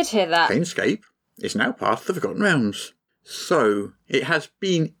 I did hear that. Planescape is now part of the Forgotten Realms. So, it has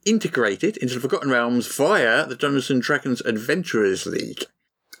been integrated into the Forgotten Realms via the Dungeons & Dragons Adventurers League.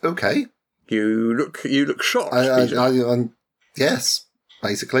 Okay. You look shocked, Peter. Yes,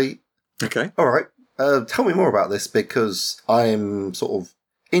 basically. Okay. All right. Tell me more about this, because I'm sort of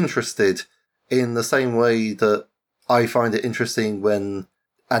interested in the same way that I find it interesting when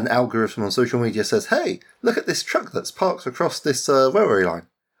an algorithm on social media says, hey, look at this truck that's parked across this railway line.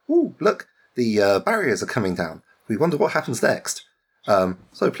 Ooh, look, the barriers are coming down. We wonder what happens next.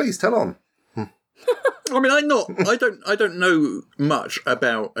 So please tell on. I mean, I don't know much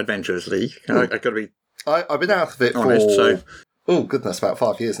about Adventurers League. I got to be I've been out of it honest, for, so oh goodness, about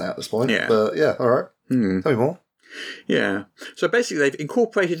 5 years now at this point. Yeah. But yeah, all right. Tell me more. yeah. So basically, they've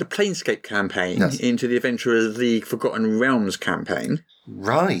incorporated the Planescape campaign Yes. into the Adventurers League Forgotten Realms campaign.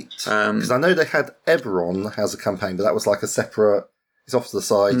 Right. Because I know they had Eberron has a campaign, but that was like a separate... It's off to the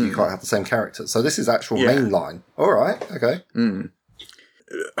side, you can't have the same characters. So this is actual main line. All right, okay.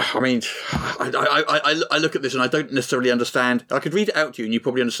 I mean, I look at this and I don't necessarily understand. I could read it out to you and you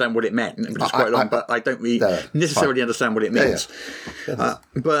probably understand what it meant. It's quite long, but I don't really necessarily understand what it means. Yeah.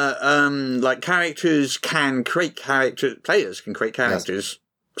 Like characters can create characters, players can create characters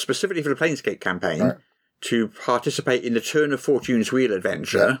specifically for the Planescape campaign to participate in the Turn of Fortune's Wheel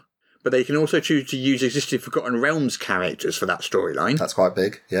adventure. Yeah. But they can also choose to use existing Forgotten Realms characters for that storyline. That's quite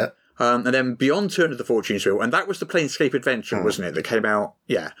big, yeah. And then beyond Turn of the Fortune's Wheel, and that was the Planescape adventure, wasn't it, that came out?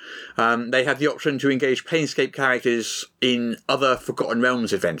 Yeah. They had the option to engage Planescape characters in other Forgotten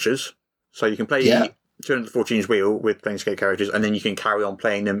Realms adventures. So you can play Turn of the Fortune's Wheel with Planescape characters, and then you can carry on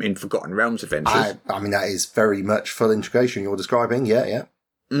playing them in Forgotten Realms adventures. I mean, that is very much full integration you're describing, yeah.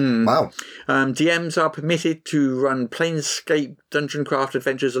 Wow. DMs are permitted to run Planescape Dungeon Craft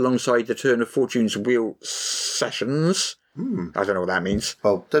adventures alongside the Turn of Fortune's wheel sessions. I don't know what that means.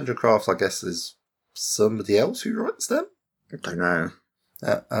 Well, Dungeon Crafts, I guess, is somebody else who writes them. I don't know.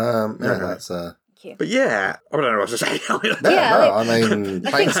 That's... But yeah, I don't know what to say. I mean,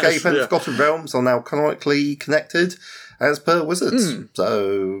 Planescape and Forgotten Realms are now canonically connected as per Wizards.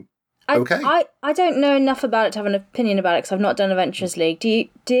 So, okay. I don't know enough about it to have an opinion about it because I've not done Adventurers League. Do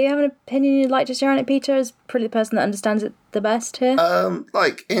you have an opinion you'd like to share on it, Peter, as probably the person that understands it the best here?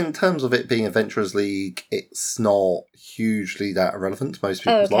 In terms of it being Adventurers League, it's not hugely that relevant to most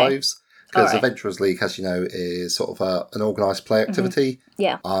people's lives. Because Adventurers League, as you know, is sort of an organised play activity.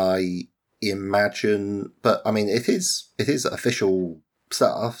 Yeah. I imagine, but I mean, it is official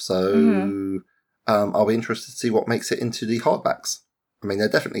stuff, so I'll be interested to see what makes it into the hardbacks. I mean, they're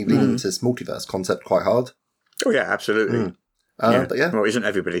definitely leaning into this multiverse concept quite hard. Oh yeah, absolutely. But yeah, well, isn't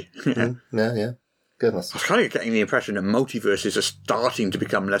everybody? yeah. Goodness. I was kind of getting the impression that multiverses are starting to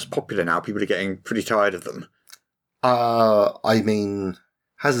become less popular now. People are getting pretty tired of them. I mean,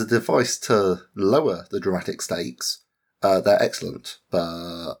 has a device to lower the dramatic stakes. They're excellent,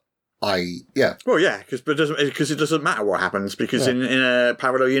 but Well, yeah, because it doesn't matter what happens, because in a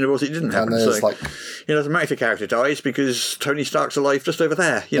parallel universe it didn't happen. So it doesn't matter if a character dies because Tony Stark's alive just over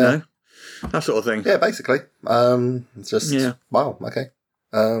there, you know? That sort of thing. Yeah, basically. It's just, wow, okay.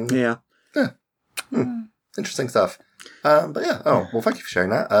 Interesting stuff. But yeah, well, thank you for sharing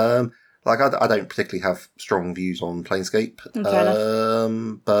that. I don't particularly have strong views on Planescape.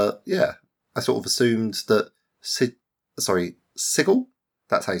 But yeah, I sort of assumed that Sigil?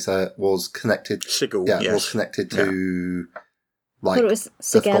 That's how you say it, was connected. Sigil, was connected to, I thought it was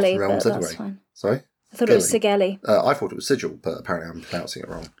Sigeli, but anyway. that's fine. Sorry? I thought it was Sigeli. I thought it was Sigil, but apparently I'm pronouncing it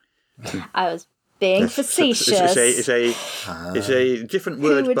wrong. I was being facetious. It's a different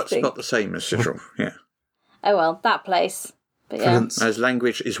word, but spelled the same as Sigil. Yeah. Oh well, that place. But yeah. As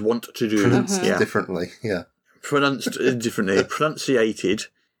language is wont to do. Pronounced differently, yeah. Pronounced differently. Pronunciated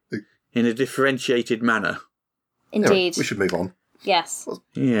in a differentiated manner. Indeed. Anyway, we should move on. Yes.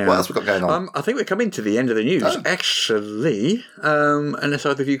 Yeah. What else we got going on? I think we're coming to the end of the news, actually. Unless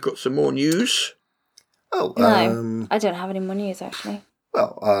either of you got some more news. Oh, no, I don't have any more news, actually.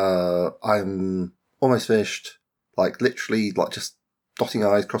 Well, I'm almost finished, literally, just dotting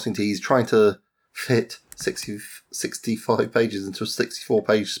I's, crossing T's, trying to fit 65 pages into a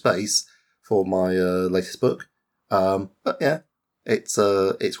 64-page space for my latest book. But yeah, it's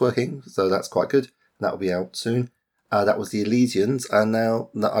working, so that's quite good. That'll be out soon. That was the Elysians, and now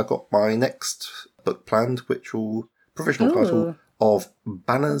I've got my next book planned, which will provisional title of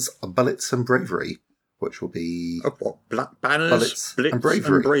Banners, Bullets, and Bravery, which will be Banners, Bullets, Blitz, and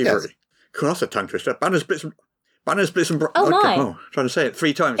Bravery. Yes. Cool, that's a tongue twister. Banners, Blitz, and Bravery. Oh my! Trying to say it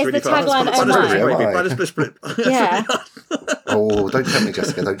 3 times Is really the fast. tagline Banners, Blitz, and my? Bravery. Banners, Blitz, Blitz. Yeah. Oh, don't tempt me,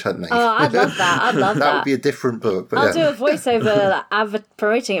 Jessica. Don't tempt me. Oh, I'd love that. I'd love that. That would be a different book. But I'll do a voiceover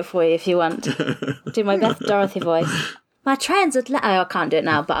promoting it for you if you want. Do my Beth Dorothy voice. My transatlantic... Oh, I can't do it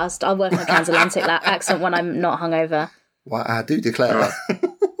now, but I'll work on a transatlantic accent when I'm not hungover. Well, I do declare that.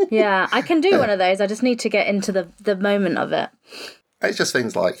 Yeah, I can do one of those. I just need to get into the moment of it. It's just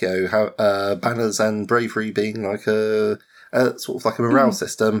things like, how Banners and Bravery being like a sort of like a morale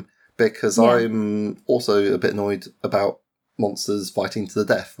system, because I'm also a bit annoyed about monsters fighting to the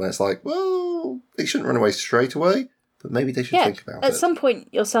death, when it's like, well, they shouldn't run away straight away, but maybe they should think about it. At some point,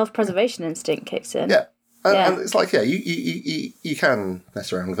 your self-preservation instinct kicks in. Yeah. And it's like, you can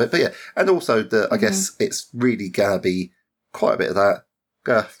mess around with it. But yeah, and also, I guess it's really going to be quite a bit of that.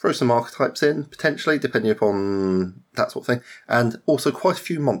 Throw some archetypes in, potentially, depending upon that sort of thing. And also quite a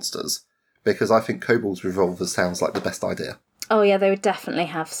few monsters, because I think Kobolds with Revolvers sounds like the best idea. Oh yeah, they would definitely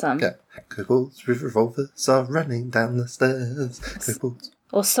have some. Yeah. Kobolds with Revolvers are running down the stairs. Kobolds.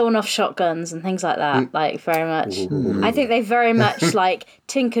 Or sawn off shotguns and things like that, very much. I think they very much,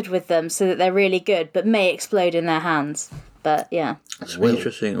 tinkered with them so that they're really good, but may explode in their hands. But, yeah. It's really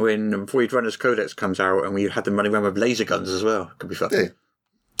interesting when Void Runners Codex comes out and we had them running around with laser guns as well. Could be fun. Yeah.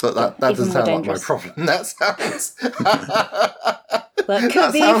 But that doesn't sound like my problem. That sounds... Well, it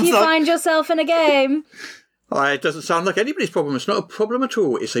could be if you find yourself in a game. It doesn't sound like anybody's problem. It's not a problem at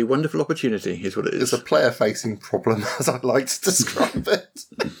all. It's a wonderful opportunity, is what it is. It's a player-facing problem, as I like to describe it.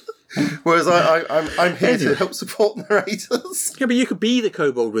 Whereas I'm here to help support narrators. Yeah, but you could be the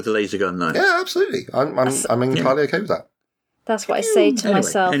kobold with the laser gun, though. Yeah, absolutely. I'm entirely okay with that. That's what I say to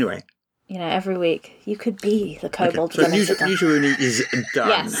myself. Anyway. Every week. You could be the kobold with the laser gun. News Rooney is done.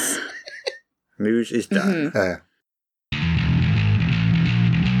 Yes. News is done. Yeah.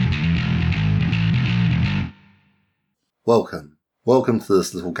 Welcome welcome to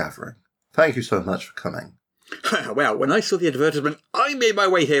this little gathering. Thank you so much for coming. Well, when I saw the advertisement, I made my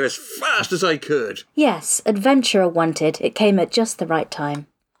way here as fast as I could. Yes, adventurer wanted. It came at just the right time.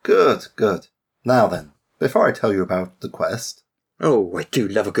 Good. Now then, before I tell you about the quest... Oh, I do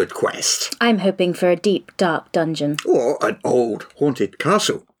love a good quest. I'm hoping for a deep, dark dungeon. Or an old, haunted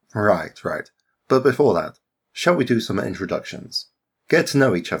castle. Right. But before that, shall we do some introductions? Get to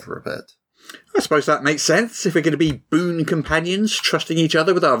know each other a bit. I suppose that makes sense if we're going to be boon companions, trusting each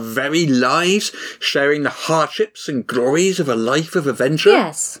other with our very lives, sharing the hardships and glories of a life of adventure.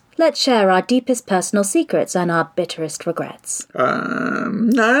 Yes, let's share our deepest personal secrets and our bitterest regrets.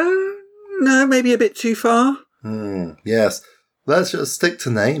 No, maybe a bit too far. Yes. Let's just stick to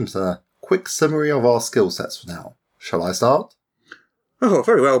names and a quick summary of our skill sets for now. Shall I start? Oh,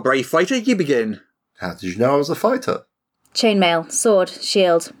 very well, brave fighter, you begin. How did you know I was a fighter? Chainmail, sword,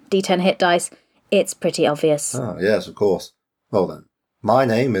 shield, D10 hit dice. It's pretty obvious. Oh, yes, of course. Well then, my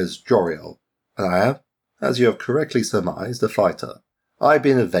name is Joriel, and I am, as you have correctly surmised, a fighter. I've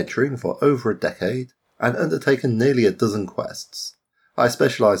been adventuring for over a decade and undertaken nearly a dozen quests. I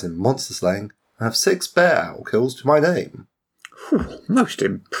specialise in monster slaying and have 6 bear owl kills to my name. Most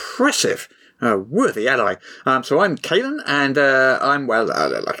impressive. A worthy ally. So I'm Kalen, and I'm,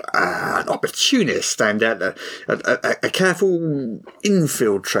 an opportunist and a careful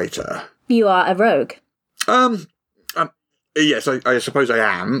infiltrator. You are a rogue. Yes, I suppose I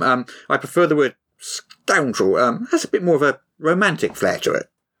am. I prefer the word scoundrel. Has a bit more of a romantic flair to it.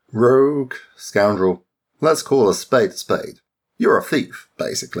 Rogue, scoundrel. Let's call a spade a spade. You're a thief,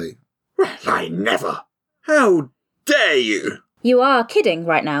 basically. Well, I never. How dare you? You are kidding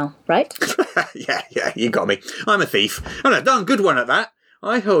right now, right? Yeah, you got me. I'm a thief, and a darn good one at that.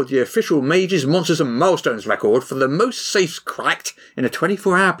 I hold the official Mages, Monsters and Milestones record for the most safes cracked in a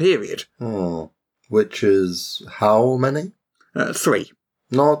 24-hour period. Which is how many? 3.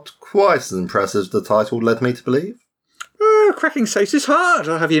 Not quite as impressive as the title led me to believe. Cracking safes is hard,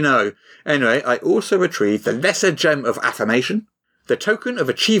 I'll have you know. Anyway, I also retrieved the Lesser Gem of Affirmation, the Token of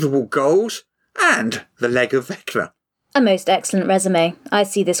Achievable Goals, and the Leg of Vecna. A most excellent resume. I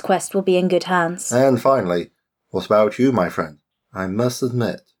see this quest will be in good hands. And finally, what about you, my friend? I must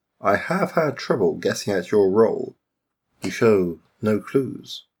admit, I have had trouble guessing at your role. You show no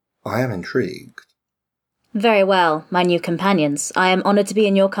clues. I am intrigued. Very well, my new companions. I am honoured to be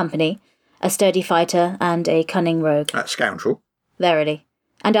in your company, a sturdy fighter and a cunning rogue. Scoundrel. Verily.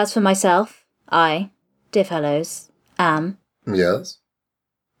 And as for myself, I, dear fellows, am... Yes?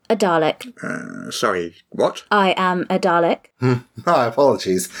 A Dalek. Sorry, what? I am a Dalek. My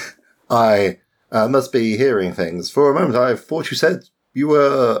apologies. I must be hearing things. For a moment I thought you said you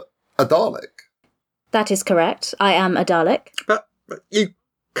were a Dalek. That is correct. I am a Dalek. But you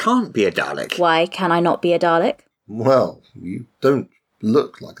can't be a Dalek. Why can I not be a Dalek? Well, you don't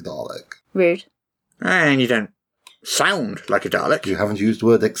look like a Dalek. Rude. And you don't sound like a Dalek. You haven't used the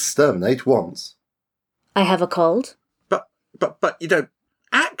word exterminate once. I have a cold. But you don't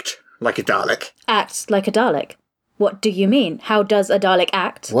act like a Dalek. Act like a Dalek? What do you mean? How does a Dalek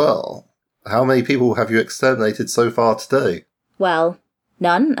act? Well, how many people have you exterminated so far today? Well,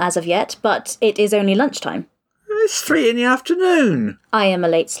 none as of yet, but it is only lunchtime. It's 3 in the afternoon. I am a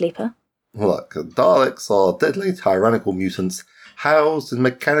late sleeper. Look, Daleks are deadly tyrannical mutants housed in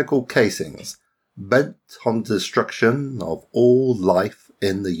mechanical casings, bent on the destruction of all life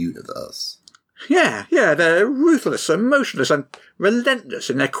in the universe. Yeah, they're ruthless, emotionless, and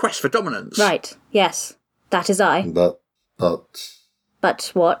relentless in their quest for dominance. Right, yes. That is I. But... But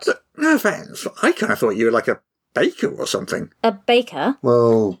what? No offence, I kind of thought you were like a baker or something. A baker?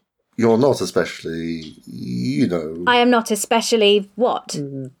 Well, you're not especially, you know... I am not especially what?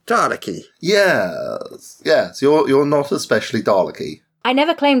 Dalek-y. Yes, you're not especially Dalek-y. I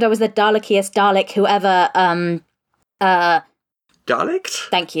never claimed I was the Dalekiest Dalek who ever, Daleked?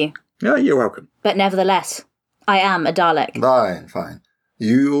 Thank you. Yeah, you're welcome. But nevertheless, I am a Dalek. Fine.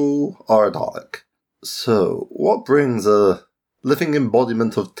 You are a Dalek. So, what brings a living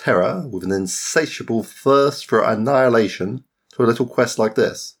embodiment of terror with an insatiable thirst for annihilation to a little quest like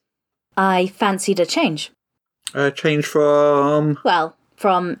this? I fancied a change. A change from... Well,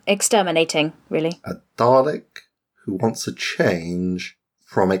 from exterminating, really. A Dalek who wants a change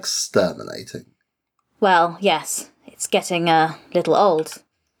from exterminating. Well, yes, it's getting a little old.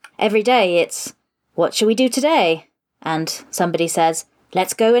 Every day it's, what shall we do today? And somebody says,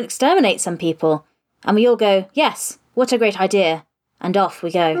 let's go and exterminate some people. And we all go, yes, what a great idea. And off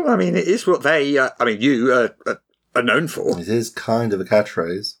we go. Well, I mean, it is what they, you are known for. It is kind of a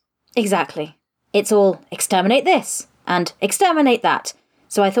catchphrase. Exactly. It's all exterminate this and exterminate that.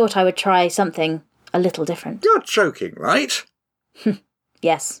 So I thought I would try something a little different. You're joking, right?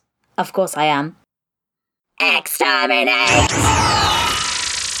 Yes, of course I am. Exterminate!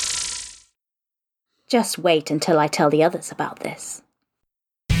 Just wait until I tell the others about this.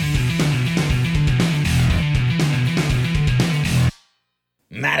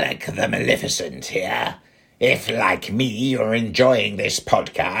 Malak the Maleficent here. If, like me, you're enjoying this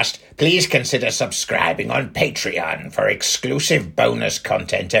podcast, please consider subscribing on Patreon for exclusive bonus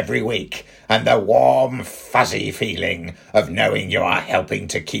content every week and the warm, fuzzy feeling of knowing you are helping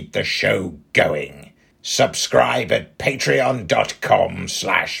to keep the show going. Subscribe at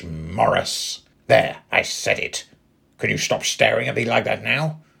patreon.com/Morris. There, I said it. Can you stop staring at me like that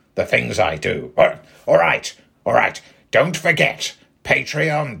now? The things I do. All right. Don't forget,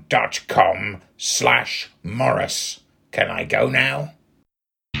 patreon.com/Morris. Can I go now?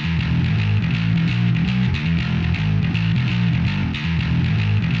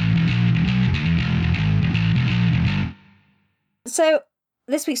 So,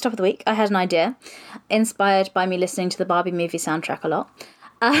 this week's Top of the Week, I had an idea, inspired by me listening to the Barbie movie soundtrack a lot,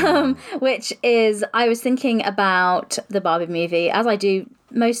 which is, I was thinking about the Barbie movie, as I do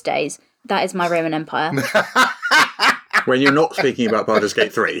most days. That is my Roman Empire. When you're not speaking about Baldur's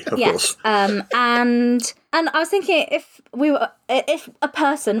Gate 3, of course. And I was thinking if one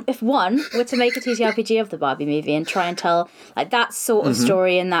were to make a TTRPG of the Barbie movie and try and tell like that sort of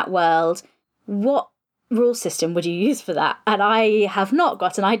story in that world, what rule system would you use for that? And I have not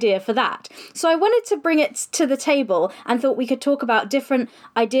got an idea for that. So I wanted to bring it to the table and thought we could talk about different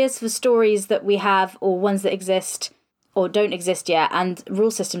ideas for stories that we have or ones that exist or don't exist yet, and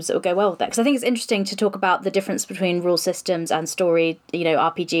rule systems that will go well with that. Because I think it's interesting to talk about the difference between rule systems and story,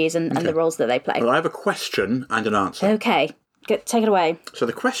 RPGs and the roles that they play. Well, I have a question and an answer. Okay, take it away. So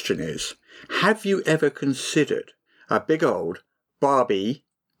the question is, have you ever considered a big old Barbie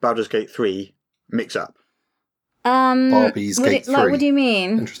Baldur's Gate 3 mix-up? Barbie's Gate 3. What do you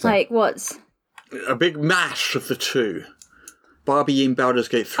mean? Interesting. Like, what's... A big mash of the two. Barbie in Baldur's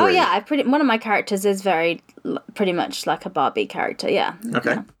Gate 3. Oh, yeah. One of my characters is pretty much like a Barbie character, yeah.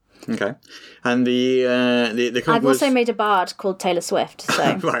 Okay. And the I've also made a bard called Taylor Swift,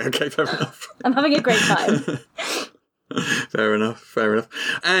 so... Right, okay, fair enough. I'm having a great time. Fair enough.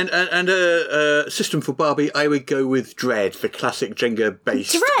 And a system for Barbie, I would go with Dread, the classic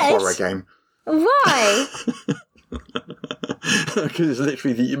Jenga-based horror game. Why? Because it's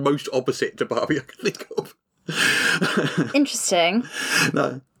literally the most opposite to Barbie I can think of. Interesting.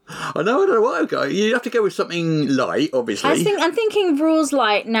 No. I don't know what I'd go. You have to go with something light, obviously. I'm thinking rules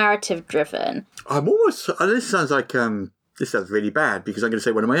like narrative driven. I'm almost... This sounds like... This sounds really bad because I'm going to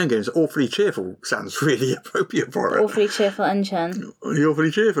say one of my own games, Awfully Cheerful, sounds really appropriate for it. Awfully Cheerful Engine. The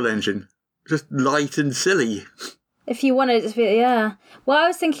Awfully Cheerful Engine. Just light and silly. If you wanted it to be... Yeah. Well, I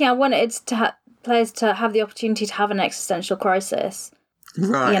was thinking I wanted players to have the opportunity to have an existential crisis.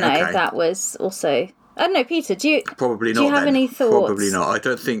 Right, okay. That was also... I don't know, Peter, do you have any thoughts? Probably not. I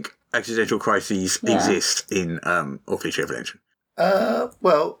don't think existential crises exist in Awfully Cheerful Engine.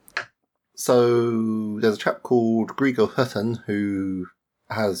 So there's a chap called Gregor Hutton who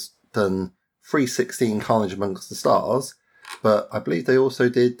has done 316 Carnage Amongst the Stars, but I believe they also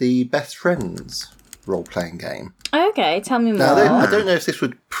did the Best Friends role-playing game. Okay, tell me more. Now, I don't know if this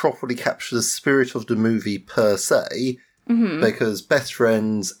would properly capture the spirit of the movie per se, because Best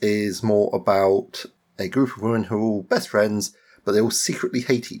Friends is more about a group of women who are all best friends, but they all secretly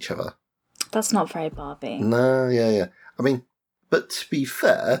hate each other. That's not very Barbie. No, yeah. I mean, but to be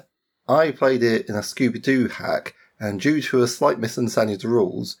fair, I played it in a Scooby-Doo hack, and due to a slight misunderstanding of the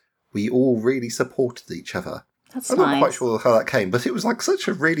rules, we all really supported each other. That's I'm nice. not quite sure how that came, but it was like such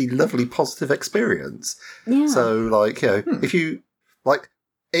a really lovely, positive experience. Yeah. So, like, if you, like,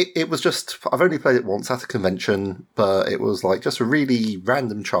 it was just, I've only played it once at a convention, but it was like just a really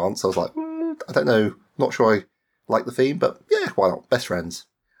random chance. I was like, I don't know, not sure I like the theme, but yeah, why not? Best friends.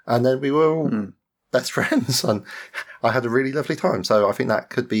 And then we were all best friends, and I had a really lovely time. So I think that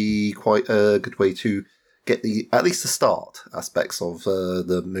could be quite a good way to get at least the start aspects of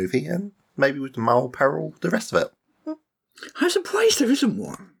the movie, and maybe with the moral peril, the rest of it. I'm surprised there isn't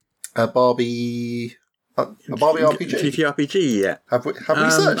one. A Barbie RPG? TTRPG, yeah. Have we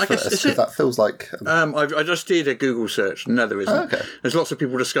searched for this? Because that feels like... I just did a Google search. No, there isn't. Oh, okay. There's lots of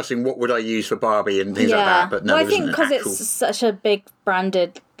people discussing what would I use for Barbie and things like that, but no, I there think isn't because it's such a big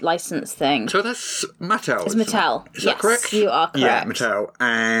branded license thing. So that's Mattel. It's Mattel. Is that correct? You are correct. Yeah, Mattel.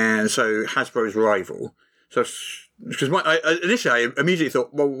 And so Hasbro's rival. So... Because initially I immediately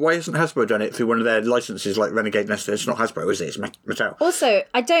thought, well, why hasn't Hasbro done it through one of their licenses like Renegade Nesta? It's not Hasbro, is it? It's Mattel. Also,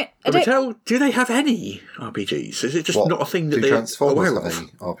 Mattel, do they have any RPGs? Is it just not a thing that do they're Transformers aware have of? any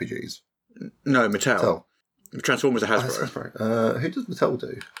RPGs? No, Mattel. Transformers are Hasbro. Who does Mattel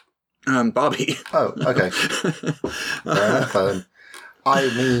do? Barbie. Oh, okay. Fair enough. I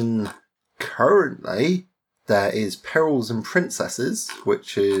mean, currently there is Perils and Princesses,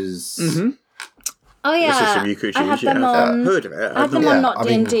 which is Oh yeah, the system you could I use. had them on. I've heard of it. I had them on Not I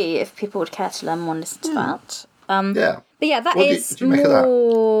mean- D&D. If people would care to learn more, and listen to that. yeah, But yeah, that What is did you make of that?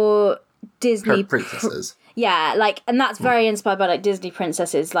 more Disney. Princesses. Yeah, like, and that's very inspired by like Disney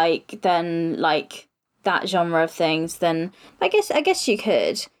princesses, like then like that genre of things. Then I guess you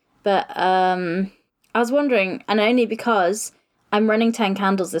could, but I was wondering, and only because I'm running 10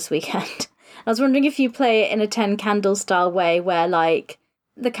 Candles this weekend. I was wondering if you play it in a 10 Candle style way, where like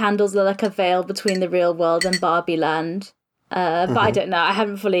the candles are like a veil between the real world and Barbie Land. But I don't know. I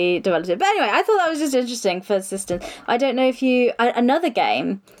haven't fully developed it. But anyway, I thought that was just interesting for systems. I don't know if you... Another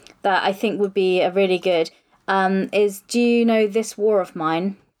game that I think would be a really good is, do you know This War of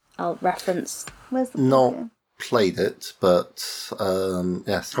Mine? I'll reference... Where's the Not photo? played it, but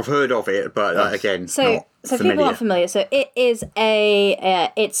yes. I've heard of it, but again, So not people familiar. aren't familiar. So it is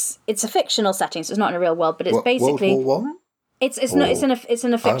it's a fictional setting, so it's not in a real world, but it's basically... World War One? It's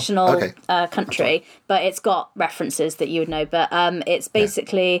in a fictional okay. country, but it's got references that you would know. But it's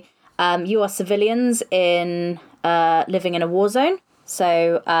basically you are civilians in living in a war zone.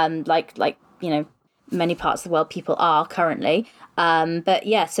 So like many parts of the world people are currently. But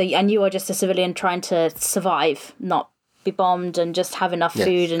yeah, so and you are just a civilian trying to survive, not be bombed, and just have enough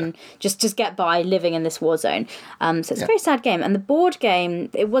food and just get by living in this war zone. So it's a very sad game. And the board game,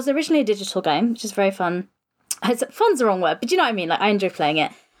 it was originally a digital game, which is very fun. Fun's the wrong word, but you know what I mean? Like, I enjoy playing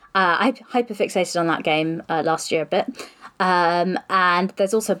it. I hyper-fixated on that game last year a bit. And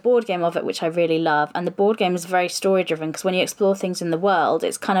there's also a board game of it, which I really love. And the board game is very story-driven, because when you explore things in the world,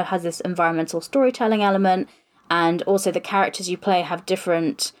 it's kind of has this environmental storytelling element. And also the characters you play have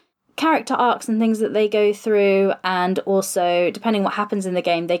different character arcs and things that they go through. And also, depending what happens in the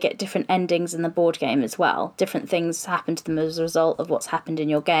game, they get different endings in the board game as well. Different things happen to them as a result of what's happened in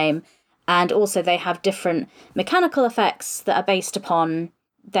your game. And also they have different mechanical effects that are based upon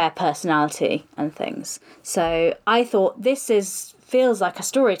their personality and things. So I thought this feels like a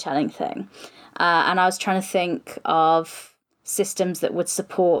storytelling thing. And I was trying to think of systems that would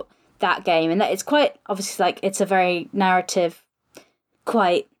support that game. And that it's quite, obviously, like, it's a very narrative,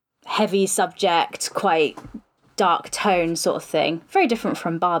 quite heavy subject, quite dark tone sort of thing. Very different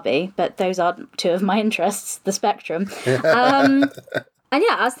from Barbie, but those are two of my interests, the spectrum. And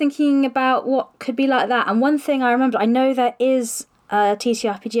yeah, I was thinking about what could be like that. And one thing I remember, I know there is a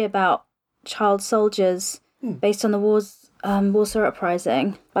TTRPG about child soldiers based on the Warsaw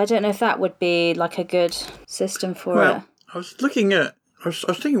Uprising. But I don't know if that would be like a good system for it. I was looking at... I was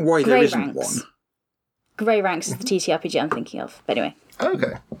thinking why there isn't one. Grey Ranks is the TTRPG I'm thinking of. But anyway.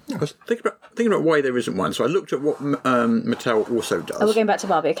 Okay. I was thinking about why there isn't one. So I looked at what Mattel also does. Oh, we're going back to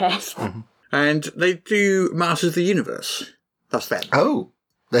Barbie, okay. And they do Masters of the Universe. That's them. Oh,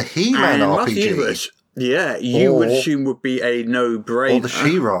 the He-Man and RPG. Masters of the Universe, yeah, you would assume would be a no-brainer. Or the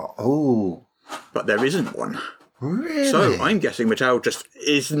She-Ra. Oh. But there isn't one. Really? So I'm guessing Mattel just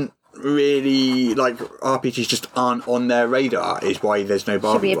isn't really, like, RPGs just aren't on their radar is why there's no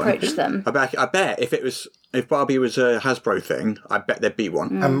Barbie Should we approach one. them? I bet if Barbie was a Hasbro thing, I bet there'd be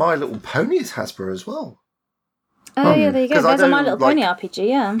one. And My Little Pony is Hasbro as well. Oh, yeah, there you go. 'Cause I There's a know, My Little Pony RPG,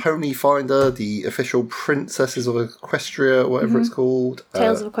 yeah. Pony Finder, the official Princesses of Equestria, whatever it's called.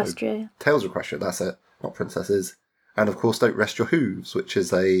 Tales of Equestria. Tales of Equestria, that's it. Not Princesses. And of course, Don't Rest Your Hooves, which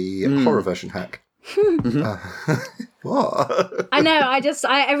is a horror version hack. What? I know, I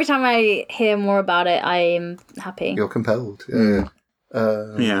every time I hear more about it, I'm happy. You're compelled. Yeah.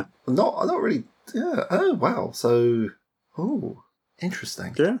 Yeah. Not really. Yeah. Oh, wow. So,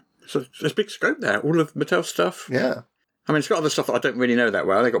 interesting. Yeah. So there's big scope there. All of Mattel stuff. Yeah. I mean, it's got other stuff that I don't really know that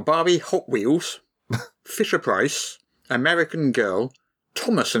well. They've got Barbie, Hot Wheels, Fisher Price, American Girl,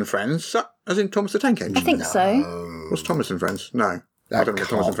 Thomas and Friends. As in Thomas the Tank Engine? I think so. What's Thomas and Friends? No. I That don't know what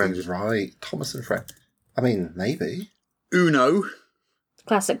Thomas and can't Friends be is. right. Thomas and Friends. I mean, maybe. Uno,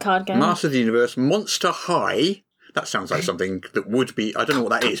 Classic card game. Master of the Universe, Monster High. That sounds like something that would be... I don't know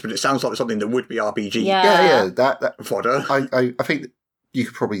what that is, but it sounds like something that would be RPG Yeah. Yeah. That fodder. I think you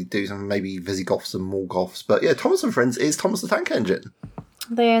could probably do some maybe Visigoths and Morgoths, but yeah, Thomas and Friends is Thomas the Tank Engine.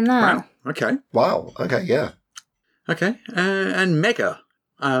 They own that. Wow. Okay. Wow. Okay. Yeah. Okay. And Mega.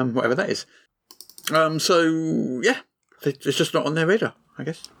 Whatever that is. So, yeah. It's just not on their radar, I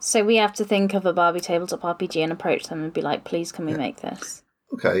guess. So we have to think of a Barbie tabletop RPG and approach them and be like, please, can we make this?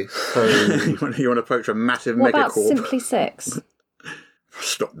 Okay. So you want to approach a massive What about megacorp. Simply Six?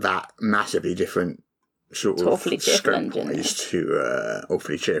 It's not that massively different. sort to of awfully cheerful engine. scope-wise to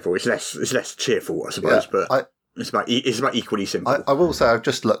awfully cheerful. It's less cheerful, I suppose, but it's about equally simple. I will say I've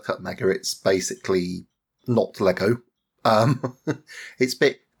just looked up Mega. It's basically not Lego. It's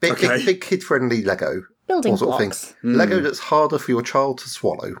big kid-friendly Lego. Building sort blocks. Of thing. Lego that's harder for your child to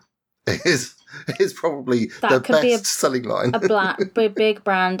swallow is probably the best selling line. A big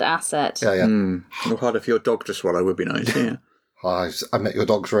brand asset. Yeah. Or harder for your dog to swallow would be nice, yeah. I met your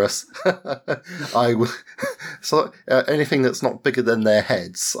dogs, Russ. Anything that's not bigger than their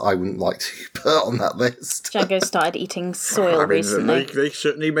heads, I wouldn't like to put on that list. Django started eating soil recently. They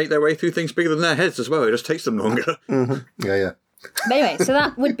certainly make their way through things bigger than their heads as well. It just takes them longer. Mm-hmm. Yeah. But anyway, so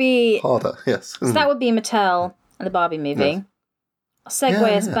that would be harder. Yes. So that would be Mattel and the Barbie movie. Yes.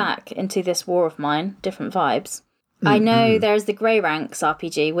 Segue us back into this War of Mine, different vibes. I know there's the Grey Ranks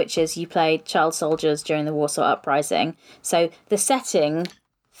RPG, which is you play child soldiers during the Warsaw Uprising. So the setting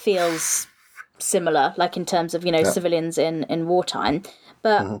feels similar, like in terms of, civilians in wartime.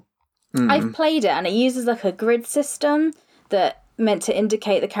 But I've played it and it uses like a grid system that meant to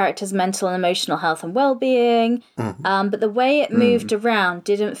indicate the character's mental and emotional health and well-being. But the way it moved around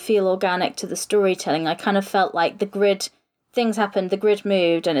didn't feel organic to the storytelling. I kind of felt like the grid... Things happened, the grid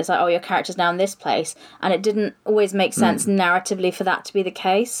moved, and it's like, oh, your character's now in this place. And it didn't always make sense narratively for that to be the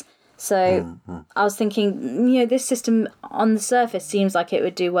case. So I was thinking, this system on the surface seems like it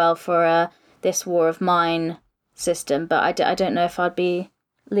would do well for this War of Mine system, but I don't know if I'd be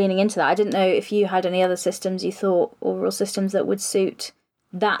leaning into that. I didn't know if you had any other systems you thought, or real systems that would suit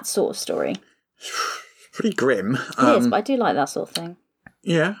that sort of story. Pretty grim. It is, but I do like that sort of thing.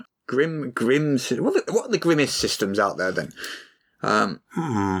 Yeah. Grim. What are the grimmest systems out there then? Well,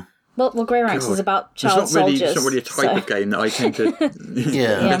 Grey Ranks is about child soldiers. It's not really a type of game that I tend to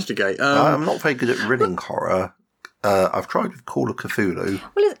investigate. I'm not very good at ridding horror. I've tried with Call of Cthulhu.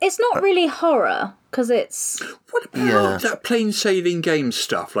 Well, it's not really horror because it's. What about that plain sailing game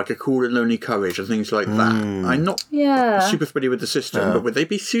stuff, like A Cool and Lonely Courage and things like that? I'm not super familiar with the system, but would they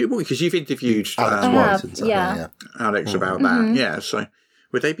be suitable? Because you've interviewed Alex White and Alex about that. Yeah, so.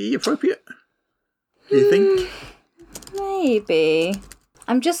 Would they be appropriate? Do you think? Maybe.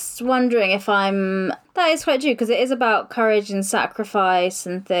 I'm just wondering if that is quite true, because it is about courage and sacrifice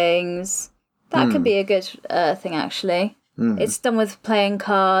and things. That could be a good thing, actually. It's done with playing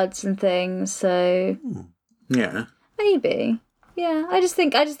cards and things, so... Yeah. Maybe. Yeah, I just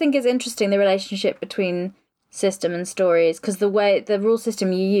think it's interesting, the relationship between system and stories, because the rule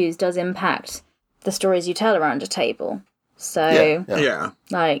system you use does impact the stories you tell around a table. So,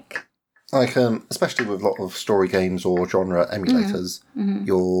 especially with a lot of story games or genre emulators,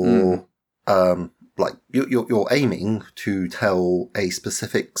 you're aiming to tell a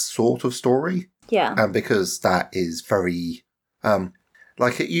specific sort of story. Yeah. And because that is very,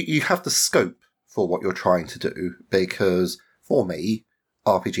 you have the scope for what you're trying to do, because for me,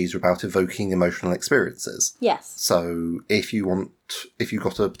 RPGs are about evoking emotional experiences. Yes. So if you've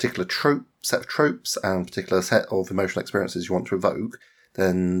got a particular set of tropes and a particular set of emotional experiences you want to evoke,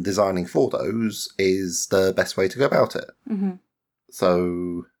 then designing for those is the best way to go about it.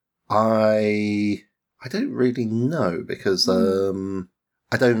 So I don't really know, because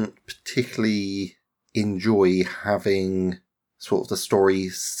I don't particularly enjoy having sort of the story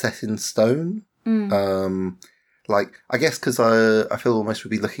set in stone. I guess because I feel almost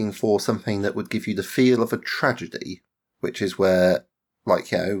would be looking for something that would give you the feel of a tragedy, which is where,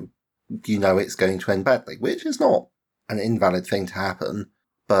 it's going to end badly, which is not an invalid thing to happen,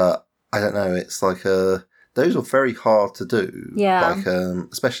 but I don't know, it's like those are very hard to do. Yeah.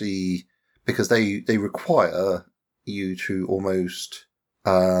 Especially because they require you to almost,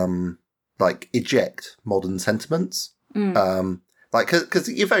 eject modern sentiments. Because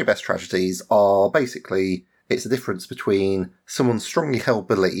your very best tragedies are basically, it's the difference between someone's strongly held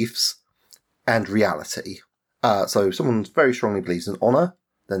beliefs and reality. So if someone very strongly believes in honour,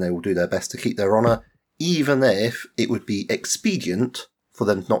 then they will do their best to keep their honour, even if it would be expedient for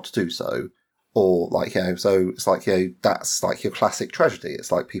them not to do so. Or, so it's that's like your classic tragedy.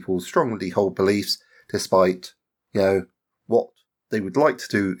 It's like people strongly hold beliefs despite, what they would like to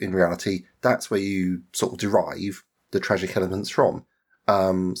do in reality. That's where you sort of derive the tragic elements from.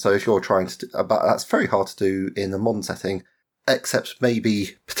 So if you're trying to but that's very hard to do in a modern setting, except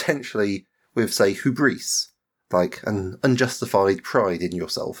maybe potentially with, say, hubris, like an unjustified pride in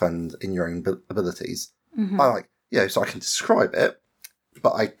yourself and in your own abilities. So I can describe it,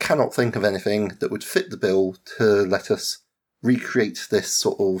 but I cannot think of anything that would fit the bill to let us recreate this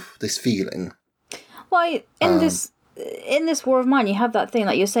feeling. Well, in this War of Mine, you have that thing,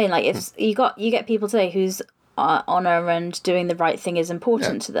 like you're saying, like if you get people today whose honour and doing the right thing is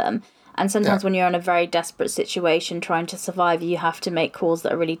important to them, And sometimes when you're in a very desperate situation trying to survive, you have to make calls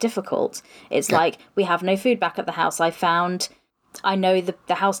that are really difficult. It's like, we have no food back at the house. I know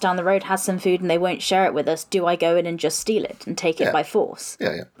the house down the road has some food and they won't share it with us. Do I go in and just steal it and take it by force?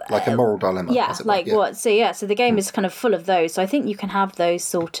 Yeah. Like a moral dilemma. Yeah, like what? So the game is kind of full of those. So I think you can have those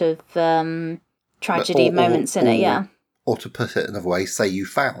sort of tragedy moments in it, Or to put it another way, say you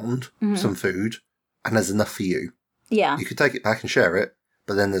found some food and there's enough for you. Yeah. You could take it back and share it,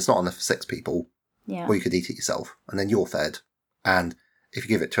 but then there's not enough for 6 people. Yeah. Or you could eat it yourself, and then you're fed. And if you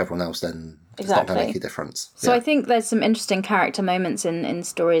give it to everyone else, then it's not going to make a difference. So I think there's some interesting character moments in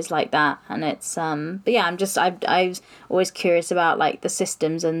stories like that, and it's but yeah, I was always curious about like the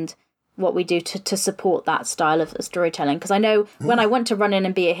systems and what we do to support that style of storytelling, because I know when I want to run in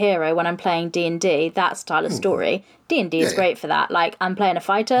and be a hero when I'm playing D&D, that style of story, D&D is great for that. Like, I'm playing a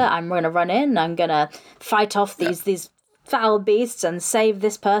fighter, I'm going to run in, I'm going to fight off these foul beasts and save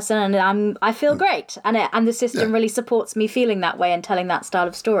this person, and I feel great, and the system really supports me feeling that way and telling that style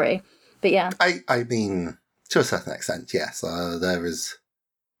of story. But yeah, I mean, to a certain extent, yes, there is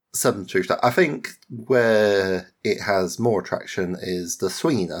some truth to that. I think where it has more attraction is the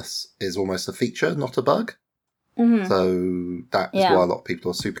swinginess is almost a feature, not a bug. Mm-hmm. So that is why a lot of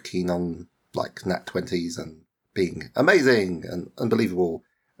people are super keen on like Nat 20s and being amazing and unbelievable,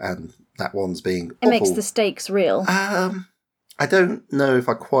 and that one's being awful. It makes the stakes real. I don't know if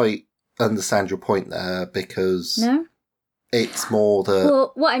I quite understand your point there, because it's more the...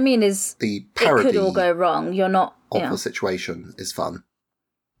 Well, what I mean is the parody it could all go wrong. You're not... of the situation is fun.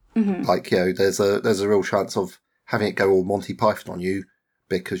 Mm-hmm. Like, there's a real chance of having it go all Monty Python on you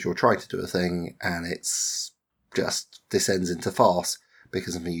because you're trying to do a thing and it's just descends into farce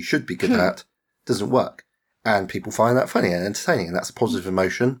because something you should be good at doesn't work. And people find that funny and entertaining, and that's a positive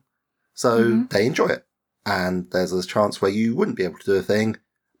emotion. So they enjoy it. And there's a chance where you wouldn't be able to do a thing,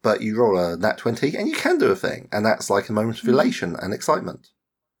 but you roll a Nat 20 and you can do a thing. And that's like a moment of elation and excitement.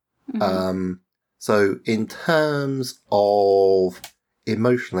 Mm-hmm. So in terms of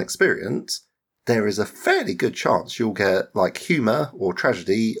emotional experience, there is a fairly good chance you'll get like humour or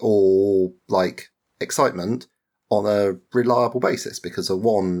tragedy or like excitement on a reliable basis, because a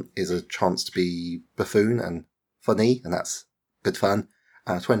 1 is a chance to be buffoon and funny, and that's good fun.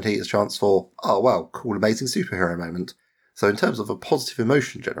 And a 20 is a chance for, oh wow, cool, amazing superhero moment. So in terms of a positive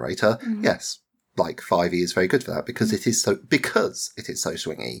emotion generator, yes, like 5e is very good for that because it is so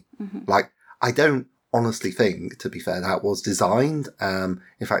swingy. Like, I don't honestly think, to be fair, that was designed.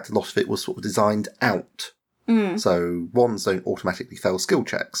 In fact, a lot of it was sort of designed out. So 1s don't automatically fail skill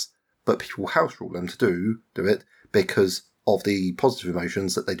checks, but people house rule them to do it because of the positive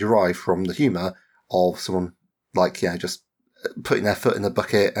emotions that they derive from the humour of someone like, just putting their foot in the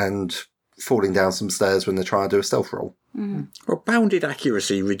bucket and falling down some stairs when they're trying to do a stealth roll. Well, bounded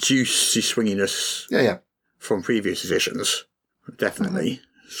accuracy reduced the swinginess from previous editions, definitely.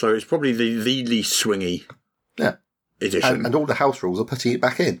 So it's probably the least swingy edition. And all the house rules are putting it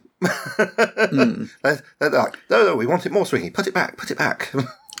back in. They're like, no, we want it more swingy. Put it back.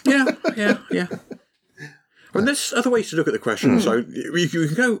 Yeah. And there's other ways to look at the question. So you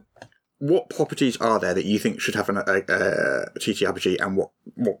can go, what properties are there that you think should have a TTRPG, and what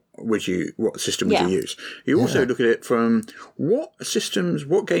system would you use? You also look at it from what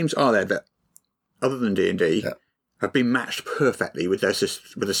games are there that, other than D&D, have been matched perfectly with the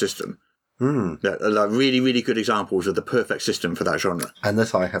system. That are like really, really good examples of the perfect system for that genre. And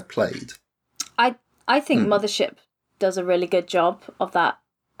that I have played. I think Mothership does a really good job of that.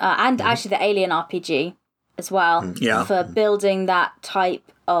 And actually the Alien RPG as well. For building that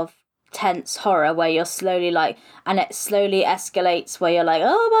type of tense horror where you're slowly and it slowly escalates where you're like,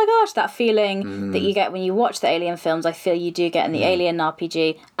 oh my gosh, that feeling that you get when you watch the Alien films, I feel you do get in the Alien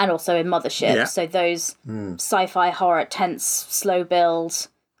RPG and also in Mothership. So those sci-fi horror, tense, slow build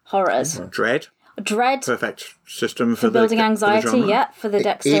horrors. Dread. Perfect system for building anxiety, for the for the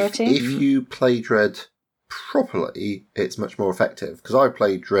dexterity. If you play Dread properly, it's much more effective. Because I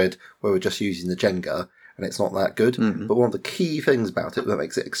played Dread where we're just using the Jenga, and it's not that good. But one of the key things about it that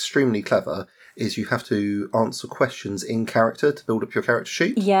makes it extremely clever is you have to answer questions in character to build up your character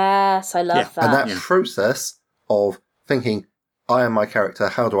sheet. Yes, I love that. And that process of thinking, I am my character,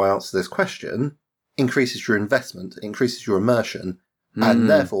 how do I answer this question, increases your investment, increases your immersion, and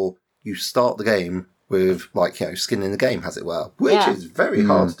therefore you start the game with, skin in the game, as it were, which is very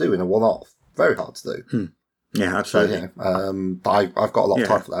hard to do in a one-off. Very hard to do. Yeah, absolutely. So, I've got a lot of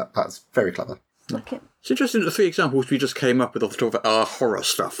time for that. That's very clever. Okay. It's interesting that the 3 examples we just came up with off the top of it are horror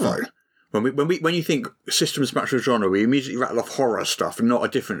stuff, though. When you think systems match with genre, we immediately rattle off horror stuff and not a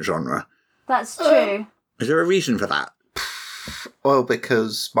different genre. That's true. Is there a reason for that? Well,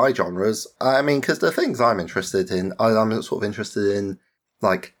 because my genres, I mean, because the things I'm interested in, I'm sort of interested in,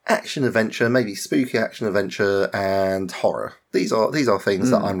 like, action-adventure, maybe spooky action-adventure, and horror. These are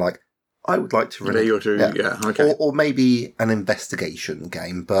things that I'm like, I would like to really... okay. Or maybe an investigation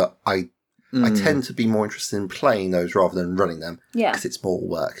game, but I tend to be more interested in playing those rather than running them. Yeah. Because it's more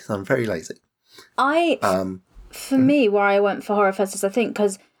work. So I'm very lazy. For me, where I went for Horror Fest is, I think,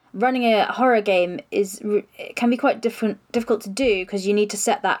 because running a horror game it can be quite difficult to do because you need to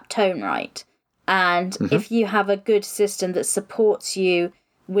set that tone right. And if you have a good system that supports you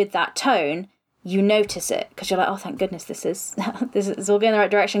with that tone, you notice it because you're like, oh, thank goodness this is all going in the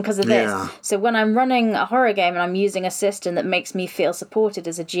right direction because of this. Yeah. So when I'm running a horror game and I'm using a system that makes me feel supported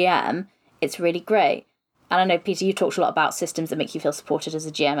as a GM, it's really great. And I know, Peter, you talked a lot about systems that make you feel supported as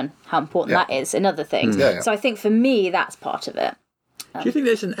a GM and how important that is and other things. So I think for me, that's part of it. Do you think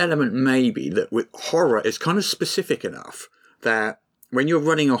there's an element maybe that with horror is kind of specific enough that when you're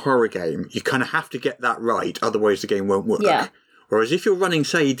running a horror game, you kind of have to get that right, otherwise the game won't work. Yeah. Whereas if you're running,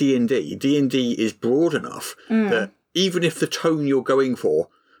 say, D&D, D&D is broad enough that even if the tone you're going for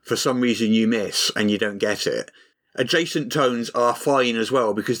some reason you miss and you don't get it, adjacent tones are fine as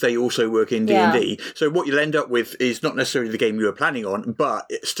well because they also work in D&D. So what you'll end up with is not necessarily the game you were planning on, but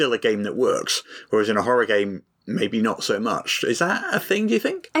it's still a game that works. Whereas in a horror game, maybe not so much. Is that a thing, do you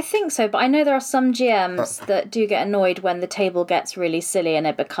think? I think so, but I know there are some GMs that do get annoyed when the table gets really silly and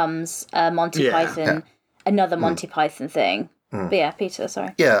it becomes a Monty Python, another Monty Python thing. But yeah, Peter,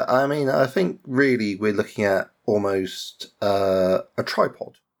 sorry. Yeah, I mean, I think really we're looking at almost a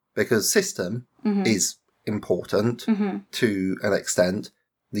tripod because system is important to an extent.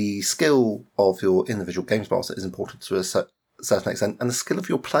 The skill of your individual games master is important to a certain extent, and the skill of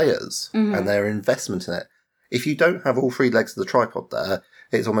your players and their investment in it. If you don't have all three legs of the tripod there,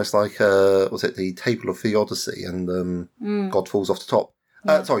 it's almost like, the Table of Theodicy and God Falls Off the Top.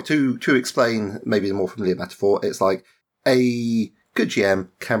 Sorry, to explain maybe the more familiar metaphor, it's like a good GM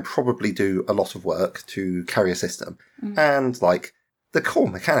can probably do a lot of work to carry a system. And, like, the core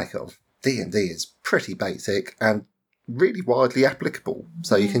mechanic of D&D is pretty basic and really widely applicable.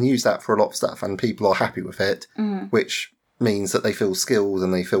 So you can use that for a lot of stuff, and people are happy with it, which means that they feel skilled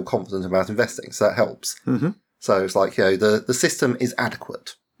and they feel confident about investing. So that helps. So it's like, the system is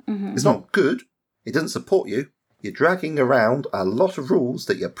adequate. It's not good. It doesn't support you. You're dragging around a lot of rules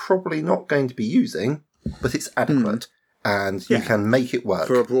that you're probably not going to be using, but it's adequate. And you can make it work.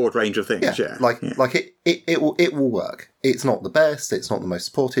 For a broad range of things, Like it will work. It's not the best, it's not the most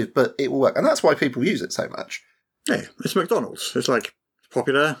supportive, but it will work. And that's why people use it so much. Yeah, it's McDonald's. It's like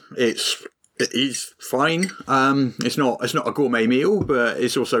popular, it is fine. It's not a gourmet meal, but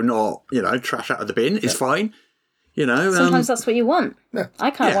it's also not, trash out of the bin. It's fine. Sometimes that's what you want. Yeah.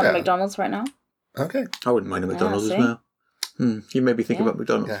 I kind of want a McDonald's right now. Okay. I wouldn't mind a McDonald's as well. You made me think about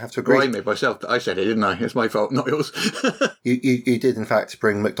McDonald's. Yeah, I have to agree. Well, I made myself. I said it, didn't I? It's my fault, not yours. You did, in fact,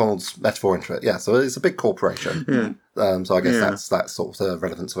 bring McDonald's metaphor into it. Yeah, so it's a big corporation. So I guess that's sort of the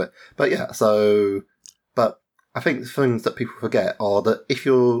relevance of it. But yeah, but I think the things that people forget are that if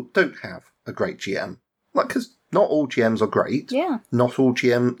you don't have a great GM, because not all GMs are great. Yeah. Not all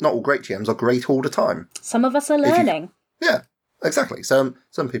great GMs are great all the time. Some of us are learning. Yeah. Exactly. Some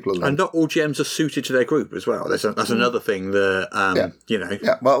people are learning. And not all GMs are suited to their group as well. That's another thing that,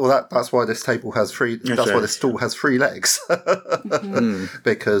 Yeah, well, that's why this table has three... That's why this stool has 3 legs.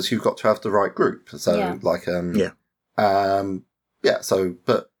 Because you've got to have the right group. So,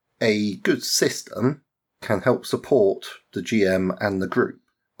 but a good system can help support the GM and the group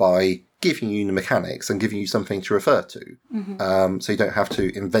by giving you the mechanics and giving you something to refer to. So you don't have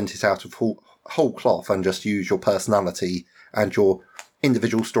to invent it out of whole cloth and just use your personality and your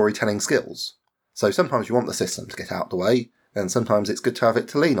individual storytelling skills. So sometimes you want the system to get out of the way, and sometimes it's good to have it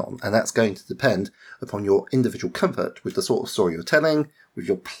to lean on, and that's going to depend upon your individual comfort with the sort of story you're telling, with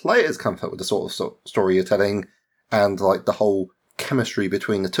your players' comfort with the sort of story you're telling, and like the whole chemistry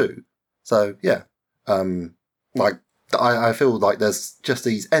between the two. So yeah, I feel like there's just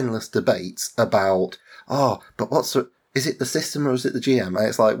these endless debates about, but is it the system or is it the GM? And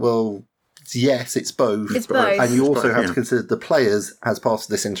it's like, well, yes, it's both. It's both. And you also have to consider the players as part of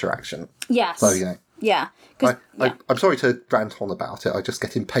this interaction. Yes. So, Yeah. I'm sorry to rant on about it. I just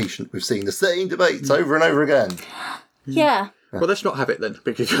get impatient with seeing the same debates over and over again. Yeah. Well, let's not have it then.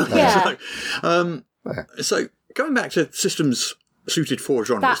 Because, so, going back to systems suited for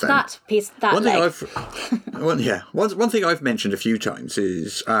genres, one thing I've mentioned a few times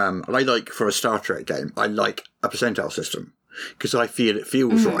is I like, for a Star Trek game, I like a percentile system because I feel it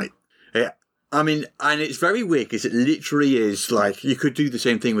feels right. Yeah, I mean, and it's very weird because it literally is like you could do the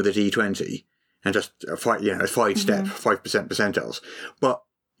same thing with a D20. and just 5 percentiles. But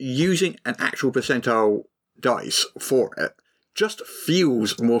using an actual percentile dice for it just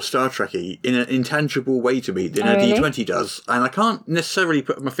feels more Star Trek-y in an intangible way to me than a really? D20 does. And I can't necessarily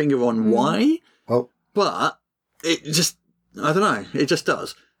put my finger on why, but it just, I don't know, it just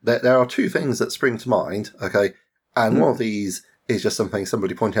does. There are two things that spring to mind, okay? And one of these is just something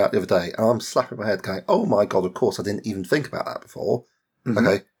somebody pointed out the other day, and I'm slapping my head going, oh my God, of course, I didn't even think about that before.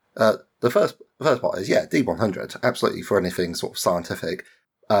 Okay? The first part is, D100, absolutely, for anything sort of scientific.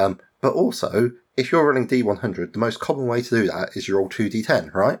 But also, if you're rolling D100, the most common way to do that is you roll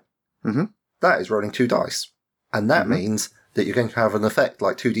 2D10, right? Mm-hmm. That is rolling 2 dice. And that means that you're going to have an effect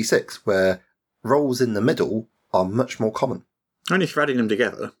like 2D6, where rolls in the middle are much more common. Only if you're adding them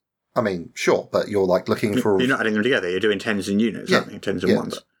together. I mean, sure, but you're like looking for... You're not adding them together, you're doing tens and units, aren't you? Tens and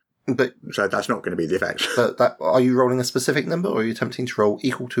ones. But, so that's not going to be the effect. But are you rolling a specific number, or are you attempting to roll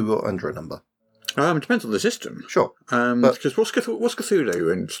equal to or under a number? It depends on the system. Sure. Because what's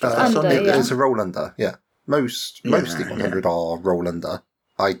Cthulhu and stuff? It's a roll under, Most D100 are roll under.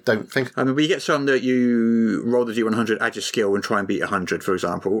 I don't think... but you get some that you roll the D100, add your skill, and try and beat 100, for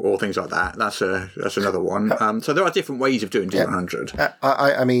example, or things like that. That's another one. So there are different ways of doing D100. But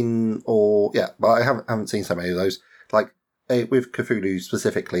I haven't seen so many of those. Like, with Cthulhu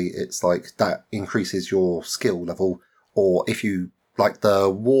specifically, it's like that increases your skill level, or if you... Like the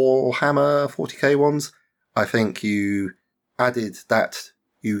Warhammer 40k ones, I think you added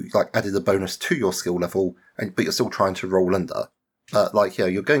added a bonus to your skill level, but you're still trying to roll under.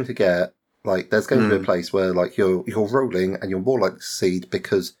 You're going to get, there's going to be a place where, you're rolling and you're more likely to succeed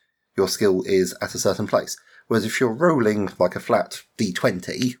because your skill is at a certain place. Whereas if you're rolling, a flat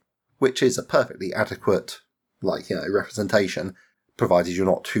D20, which is a perfectly adequate, representation, provided you're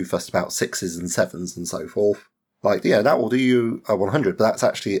not too fussed about 6s and 7s and so forth, that will do you a 100, but that's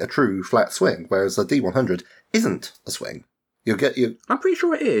actually a true flat swing, whereas a D100 isn't a swing. I'm pretty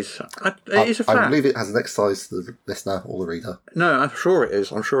sure it is. It is a flat. I believe it has an exercise to the listener or the reader. No, I'm sure it is.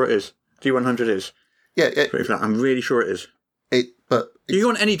 D100 is. Yeah. Pretty flat. I'm really sure it is. You go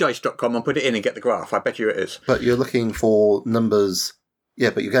on anydice.com and put it in and get the graph. I bet you it is. But you're looking for numbers... Yeah,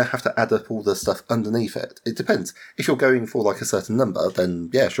 but you're going to have to add up all the stuff underneath it. It depends. If you're going for, a certain number,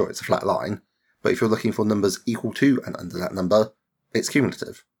 then, sure, it's a flat line. But if you're looking for numbers equal to and under that number, it's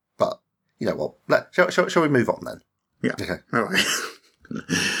cumulative. But, you know what, shall we move on then? Yeah. Okay. All right.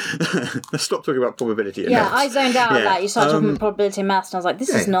 Let's stop talking about probability. Yeah, I zoned out of that. You started talking about probability and maths, and I was like, this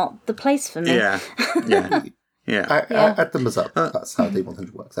is not the place for me. Yeah. Add numbers up. That's how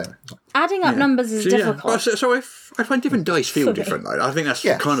D100 works. Anyway. Adding up numbers is difficult. So I find different dice feel different. I think that's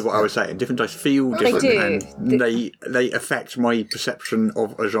kind of what I was saying. Different dice feel different. They do. And they affect my perception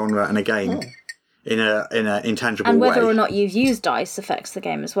of a genre and a game. In a intangible way. And whether or not you've used dice affects the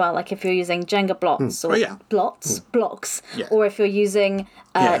game as well. Like if you're using Jenga blocks or blocks, or if you're using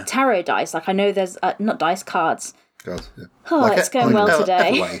tarot dice. Like I know there's not dice, cards. God, yeah. Oh, it's going well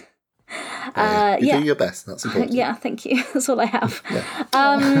today. You do your best. That's important. Yeah, thank you. That's all I have.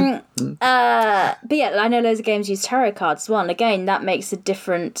 But yeah, I know loads of games use tarot cards as well. And again, that makes a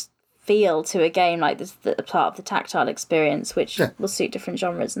different feel to a game. Like this, the part of the tactile experience, which will suit different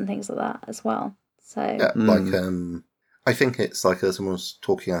genres and things like that as well. So I think it's like someone was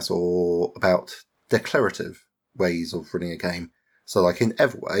talking about declarative ways of running a game. So like in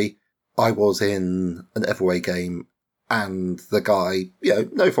Everway, I was in an Everway game and the guy,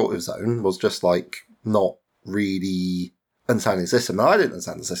 no fault of his own, was just not really understanding the system. And I didn't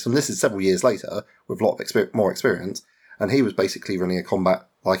understand the system. This is several years later with a lot of more experience. And he was basically running a combat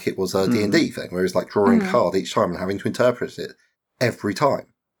like it was a D&D thing, where it's drawing a card each time and having to interpret it every time.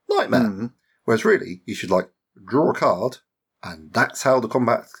 Nightmare. Whereas really, you should draw a card, and that's how the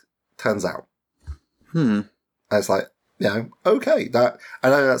combat turns out. And it's okay. That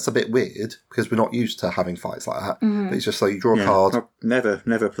I know that's a bit weird because we're not used to having fights like that. But it's just you draw a card. I've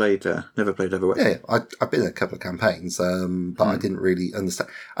never played Everway. Yeah, I've been in a couple of campaigns, but I didn't really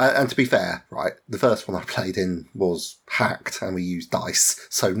understand. And to be fair, right, the first one I played in was hacked, and we used dice,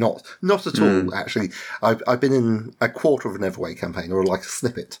 so not at all. Actually, I've been in a quarter of an Everway campaign, or a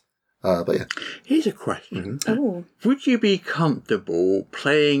snippet. But yeah. Here's a question. Would you be comfortable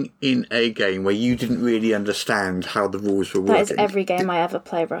playing in a game where you didn't really understand how the rules were working? That is every game I ever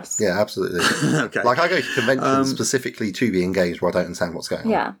play, Russ. Yeah, absolutely. Okay. I go to conventions specifically to be engaged where I don't understand what's going on.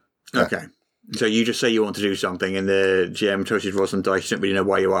 Yeah. Okay. So you just say you want to do something and the GM tells you to roll some dice, you don't really know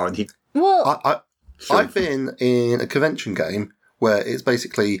where you are. And I've been in a convention game where it's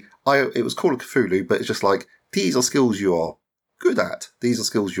basically, it was called a Cthulhu, but it's just these are skills you are good at. These are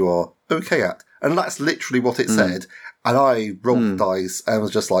skills you are okay at. And that's literally what it said. And I rolled the dice and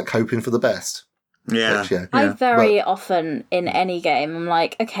was just hoping for the best. Yeah. Which, I very often in any game, I'm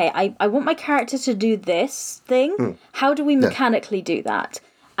like, okay, I want my character to do this thing. How do we mechanically do that?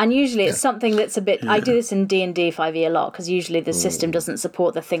 And usually it's something that's a bit... I do this in D&D 5e a lot, because usually the system doesn't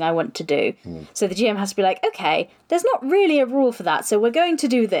support the thing I want to do. So the GM has to be like, okay, there's not really a rule for that, so we're going to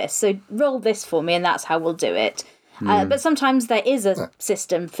do this. So roll this for me, and that's how we'll do it. But sometimes there is a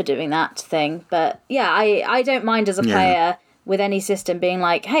system for doing that thing. But yeah, I don't mind as a player... with any system being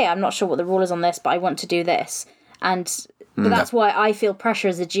like, hey, I'm not sure what the rule is on this, but I want to do this. But that's why I feel pressure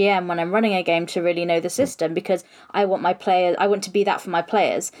as a GM when I'm running a game to really know the system, because I want to be that for my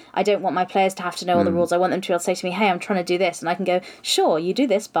players. I don't want my players to have to know all the rules. I want them to be able to say to me, hey, I'm trying to do this. And I can go, sure, you do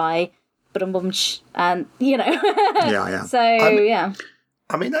this by... and, you know. Yeah. So, yeah.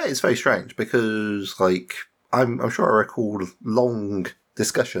 I mean, that is very strange, because, like, I'm sure I recall long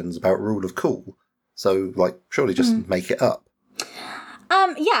discussions about rule of cool. So, like, surely just make it up.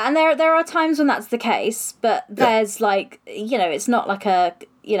 Yeah, and there are times when that's the case, but there's like, you know, it's not like a,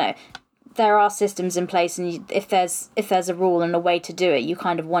 you know, there are systems in place, and if there's a rule and a way to do it, you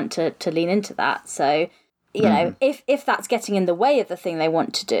kind of want to lean into that. So, you know, if that's getting in the way of the thing they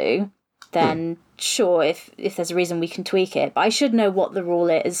want to do, then sure, if there's a reason we can tweak it. But I should know what the rule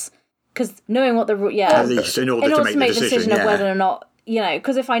is, because knowing what the rule, at least in order to make the decision of whether or not. You know,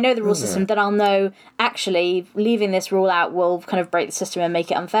 because if I know the rule system, then I'll know, actually, leaving this rule out will kind of break the system and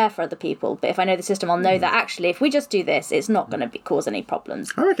make it unfair for other people. But if I know the system, I'll know that, actually, if we just do this, it's not going to cause any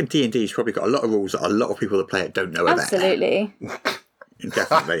problems. I reckon D&D's probably got a lot of rules that a lot of people that play it don't know are there. Absolutely.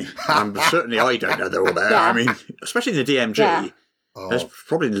 Definitely. Certainly I don't know they're all there. Yeah. I mean, especially in the DMG, there's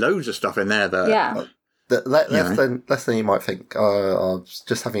probably loads of stuff in there that... Yeah. Less than you might think. I was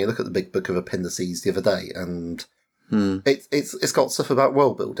just having a look at the big book of appendices the other day, and... It's got stuff about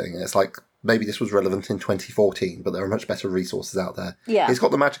world building. It's like, maybe this was relevant in 2014, but there are much better resources out there. Yeah. It's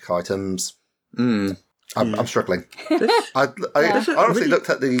got the magic items. I'm struggling. I honestly looked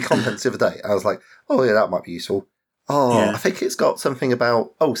at the contents the other day. I was like, oh yeah, that might be useful. I think it's got something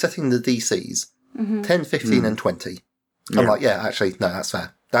about, setting the DCs. 10, 15 and 20. I'm like, yeah, actually, no, that's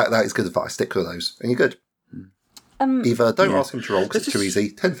fair. That is good advice. Stick with those. And you're good. Either don't ask them to roll because it's too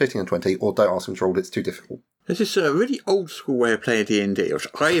easy, 10, 15 and 20, or don't ask them to roll, it's too difficult. There's this really old school way of playing D&D.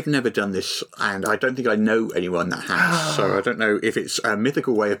 I have never done this, and I don't think I know anyone that has. So I don't know if it's a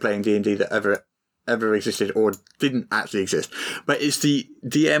mythical way of playing D&D that ever existed or didn't actually exist. But it's the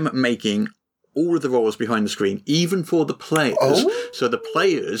DM making all of the rolls behind the screen, even for the players. So the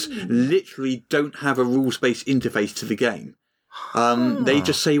players literally don't have a rules-based interface to the game. They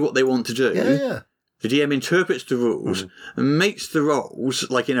just say what they want to do. Yeah. The DM interprets the rules and makes the rolls,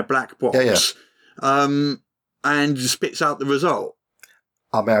 like in a black box. And spits out the result.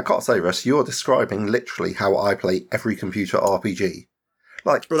 I mean, I can't say, Russ, you're describing literally how I play every computer RPG.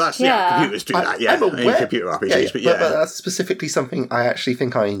 Like, well, that's, computers do that, I'm aware, in computer RPGs, but that's specifically something I actually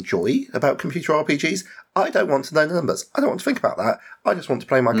think I enjoy about computer RPGs. I don't want to know the numbers. I don't want to think about that. I just want to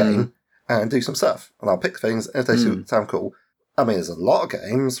play my game and do some stuff. And I'll pick things if they sound cool. I mean, there's a lot of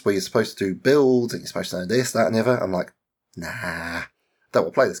games where you're supposed to do builds and you're supposed to know this, that, and the other. I'm like, nah, don't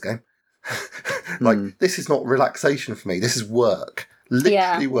want to play this game. Like, this is not relaxation for me. This is work.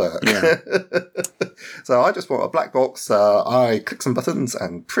 Literally work. Yeah. So I just want a black box. I click some buttons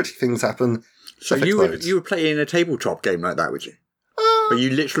and pretty things happen. So you would play in a tabletop game like that, would you? Where you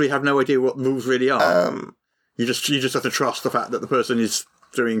literally have no idea what rules really are. You just have to trust the fact that the person is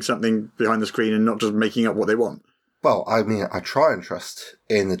doing something behind the screen and not just making up what they want. Well, I mean, I try and trust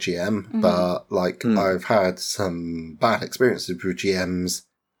in the GM, but I've had some bad experiences with GMs.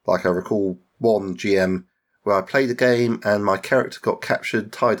 Like, I recall one GM where I played a game and my character got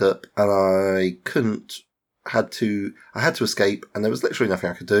captured, tied up, and I had to escape, and there was literally nothing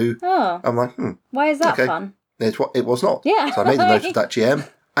I could do. Oh. I'm like, Why is that fun? It was not. Yeah. So I made a note of that GM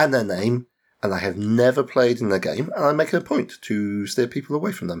and their name, and I have never played in their game, and I make it a point to steer people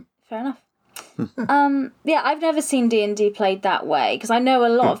away from them. Fair enough. I've never seen D&D played that way, because I know a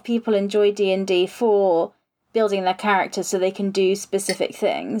lot of people enjoy D&D for building their characters so they can do specific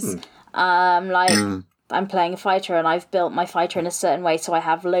things. I'm playing a fighter and I've built my fighter in a certain way, so I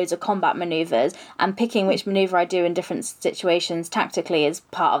have loads of combat maneuvers, and picking which maneuver I do in different situations tactically is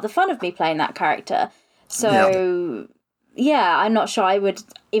part of the fun of me playing that character. So I'm not sure I would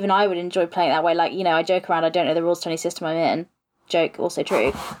enjoy playing it that way. Like, you know, I joke around, I don't know the rules to any system I'm in. Joke, also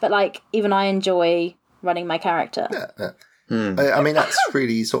true. But like, even I enjoy running my character. Yeah. I mean, that's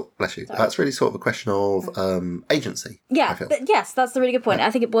really bless you. That's really sort of a question of agency. Yeah, yes, that's a really good point. I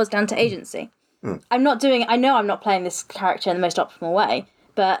think it boils down to agency. I know I'm not playing this character in the most optimal way,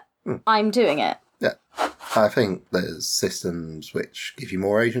 but I'm doing it. Yeah. I think there's systems which give you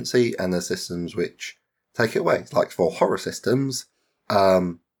more agency, and there's systems which take it away. Like for horror systems,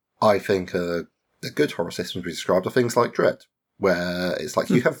 I think the good horror systems we described are things like Dread, where it's like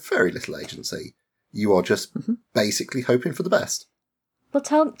you have very little agency. You are just basically hoping for the best. Well,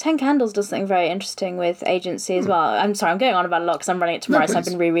 10 Candles does something very interesting with agency as well. I'm sorry, I'm going on about a lot because I'm running it tomorrow, so I've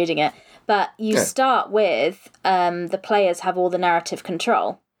been rereading it. But you start with the players have all the narrative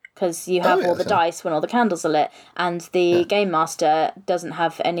control, because you have all the dice when all the candles are lit, and the game master doesn't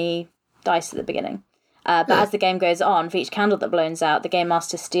have any dice at the beginning. But as the game goes on, for each candle that blows out, the game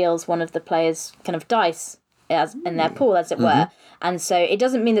master steals one of the players' kind of dice in their pool, as it were. And so it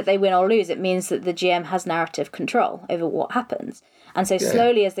doesn't mean that they win or lose. It means that the GM has narrative control over what happens. And so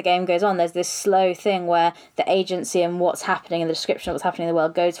slowly as the game goes on, there's this slow thing where the agency and what's happening and the description of what's happening in the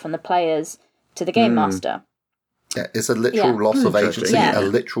world goes from the players to the game master. Yeah, it's a literal loss of agency, a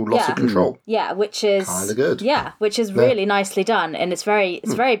literal loss of control. Yeah, which is kind of good. Yeah, which is really nicely done, and it's very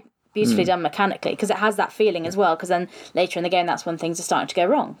beautifully done mechanically, because it has that feeling as well. Because then later in the game, that's when things are starting to go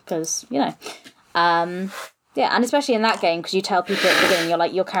wrong. Because and especially in that game, because you tell people at the beginning, you're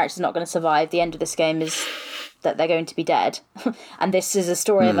like, your character's not going to survive. The end of this game is that they're going to be dead, and this is a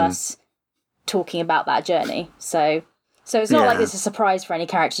story of us talking about that journey. So it's not like it's a surprise for any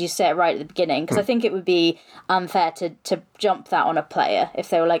character. You say it right at the beginning, because I think it would be unfair to jump that on a player if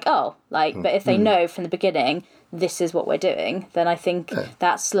they were like, but if they know from the beginning this is what we're doing, then I think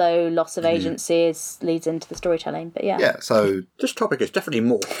that slow loss of agency leads into the storytelling. But so this topic is definitely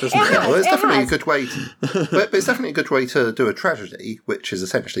morphed, doesn't it? Well, it's definitely a good way, but it's definitely a good way to do a tragedy, which is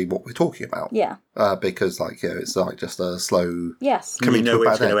essentially what we're talking about. Yeah, because it's like just a slow. Yes, we know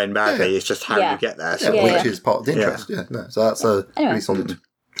it's going to end badly. It's just how you get there. So. Which is part of the interest. So that's a really solid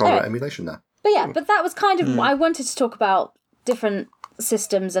genre emulation there. But that was kind of I wanted to talk about different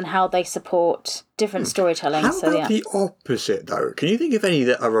systems and how they support different storytelling. How about the opposite, though? Can you think of any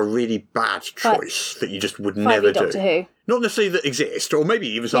that are a really bad choice that you just would never do? Doctor Who. Not necessarily that exist, or maybe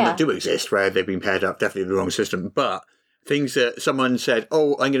even some that do exist where they've been paired up, definitely the wrong system, but things that someone said,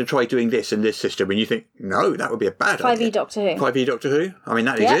 I'm going to try doing this in this system, and you think, no, that would be a bad idea. 5e Doctor Who. 5e Doctor Who? I mean,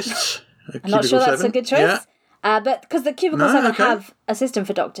 that exists. I'm not sure that's a good choice. But because the Cubicle 7 have a system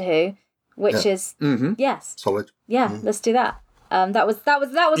for Doctor Who, which is, solid. Yeah, let's do that. That was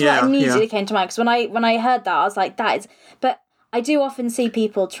what immediately came to mind, because when I heard that, I was like, that is. But I do often see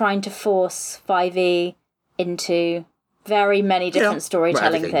people trying to force 5e into very many different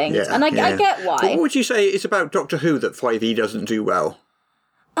storytelling things, and I get why. But what would you say is about Doctor Who that 5e doesn't do well?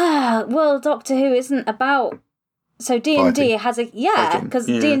 Well, Doctor Who isn't about. So D&D has because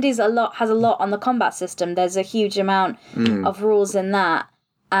D&D has a lot on the combat system. There's a huge amount of rules in that.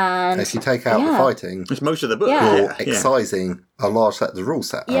 And if you take out the fighting, it's most of the book. You're excising a large set of the rule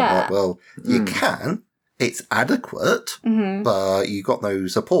set. Yeah. You can. It's adequate, but you got no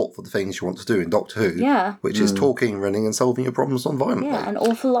support for the things you want to do in Doctor Who, which is talking, running, and solving your problems non-violently. Yeah, an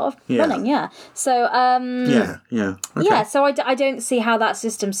awful lot of running. Yeah. So So I don't see how that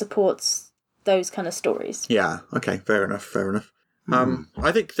system supports those kind of stories. Yeah. Okay. Fair enough.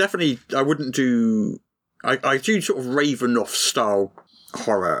 I think definitely I wouldn't do. I do sort of Ravenloft style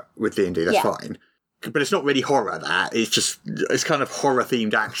horror with D&D, that's fine. But it's not really horror, that. It's kind of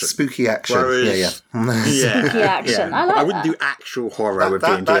horror-themed action. Spooky action. Whereas, spooky action. I wouldn't do actual horror with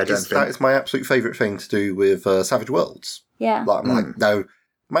D&D, I don't think. That is my absolute favourite thing to do with Savage Worlds. Yeah. I'm like, no,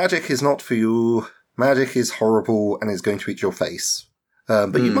 magic is not for you. Magic is horrible and is going to eat your face.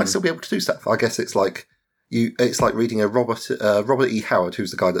 But you might still be able to do stuff. I guess it's like reading a Robert E. Howard,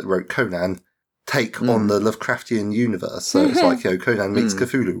 who's the guy that wrote Conan, take on the Lovecraftian universe. So it's like, Conan meets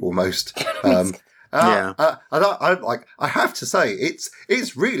Cthulhu almost. I have to say,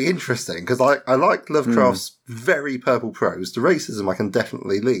 it's really interesting, because I like Lovecraft's very purple prose. The racism I can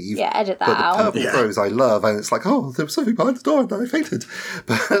definitely leave. Yeah, edit that out. But the purple prose I love, and it's like, there was something behind the door and I fainted.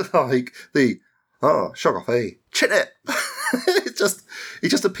 But like shog off, chin it. It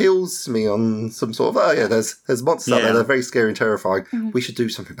just appeals to me on some sort of, there's monsters out there, they're very scary and terrifying. We should do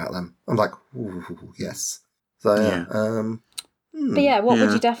something about them. I'm like, ooh, yes. So, But what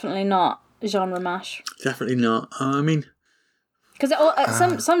would you definitely not genre mash? Definitely not. I mean... Because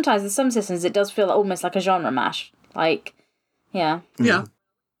sometimes in some systems it does feel almost like a genre mash. Like, Yeah. I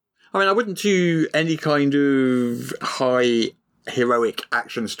mean, I wouldn't do any kind of high heroic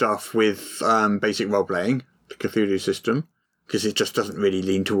action stuff with basic role-playing, the Cthulhu system, because it just doesn't really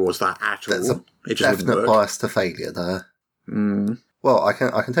lean towards that at all. There's a it just definite bias to failure there. Well, I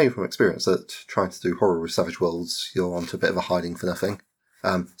can tell you from experience that trying to do horror with Savage Worlds, you're onto a bit of a hiding for nothing.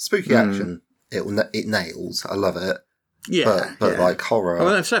 Spooky action, it nails. I love it. Yeah, but like horror.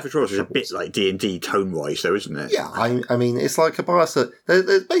 Well, then Savage Worlds is a bit like D&D tone-wise, though, isn't it? Yeah, I mean, it's like a bias.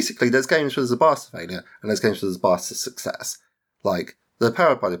 Basically, there's games where there's a bias to failure, and there's games where there's a bias to success. Like the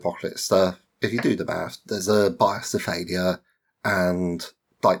Powered by the Apocalypse stuff, if you do the math, there's a bias to failure, and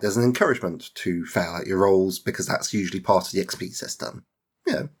like there's an encouragement to fail at your rolls because that's usually part of the XP system.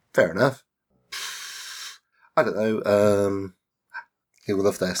 Yeah, fair enough. I don't know. You will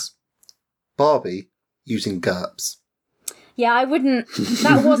love this. Barbie using GURPS. Yeah, I wouldn't.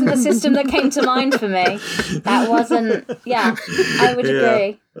 That wasn't the system that came to mind for me. That wasn't. Yeah, I would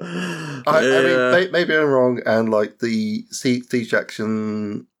agree. I mean, maybe I'm wrong, and like the Siege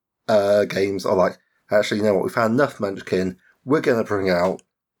Jackson games are like, actually, you know what? We found enough Munchkin. We're going to bring out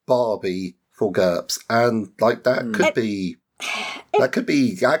Barbie for GURPS, and like that could be. That could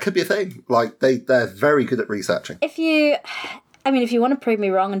be a thing. Like they're very good at researching. If you want to prove me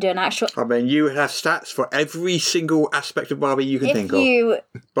wrong and do an actual... I mean, you have stats for every single aspect of Barbie you can think of.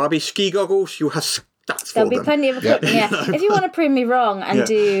 Barbie ski goggles, you have stats for them. There'll be plenty of equipment, yeah. If you want to prove me wrong and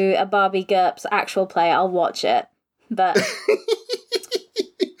do a Barbie GURPS actual play, I'll watch it. But...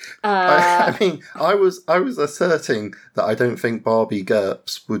 I mean, I was asserting that I don't think Barbie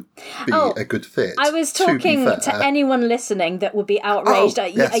GURPS would be a good fit. I was talking to anyone listening that would be outraged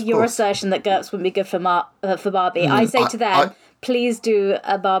at your assertion that GURPS wouldn't be good for Barbie. I say to them, please do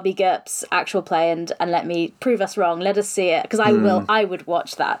a Barbie GURPS actual play and let me prove us wrong. Let us see it, because I would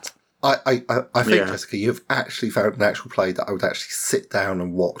watch that. I think, Jessica, you've actually found an actual play that I would actually sit down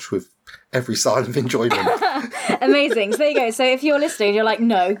and watch with every sign of enjoyment. Amazing. So there you go. So if you're listening, you're like,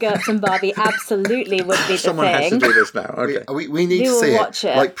 no, GURPS and Barbie absolutely would be the Someone thing. has to do this now. Okay. We need to see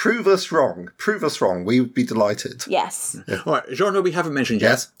it. Like, prove us wrong. Prove us wrong. We would be delighted. Yes. Yeah. All right, genre we haven't mentioned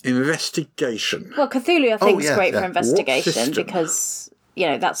yet. Investigation. Well, Cthulhu, I think, is great for investigation because... You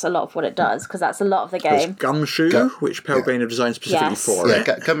know, that's a lot of what it does, because that's a lot of the game. There's Gumshoe, which Pelgrane have designed specifically for it.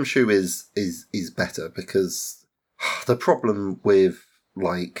 Yeah, Gumshoe is better, because the problem with,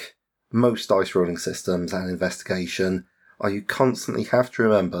 like, most dice rolling systems and investigation are you constantly have to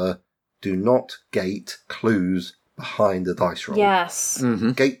remember, do not gate clues behind the dice roll. Yes.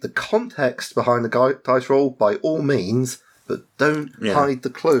 Mm-hmm. Gate the context behind the dice roll by all means, but don't hide the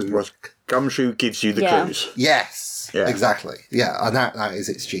clue. Well, Gumshoe gives you the clues. Yes. Yeah. Exactly. Yeah, and that is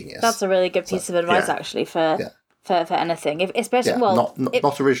its genius. That's a really good piece of advice, actually, for anything. Especially,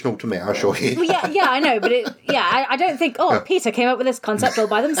 not original to me, I assure you. Well, yeah, I know, but I don't think. Peter came up with this concept all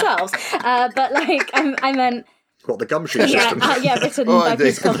by themselves. But like, I meant what, the Gumshoe system? Written by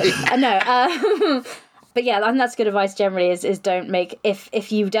Peter Coffey. No. But yeah, and that's good advice generally. Is don't make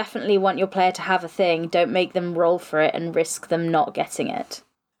if you definitely want your player to have a thing, don't make them roll for it and risk them not getting it.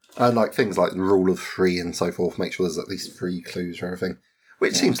 And like things like the rule of 3 and so forth, make sure there's at least 3 clues for everything,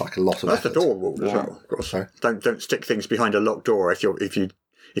 which seems like a lot of effort. That's the door rule as well, of course. Sorry. Don't stick things behind a locked door if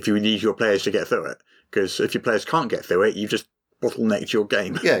you need your players to get through it, because if your players can't get through it, you've just bottlenecked your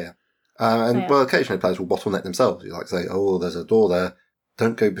game. Yeah. Well, occasionally players will bottleneck themselves. You like say, "Oh, there's a door there,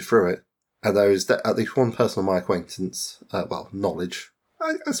 don't go through it." And there is at least one person of my acquaintance, knowledge.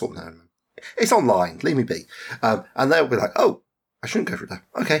 I sort of know him. It's online. Leave me be. And they'll be like, "Oh, I shouldn't go through that."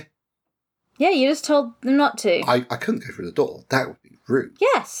 Okay. Yeah, you just told them not to. I couldn't go through the door. That would be rude.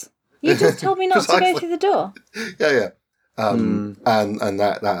 Yes. You just told me not to go through the door. Yeah. And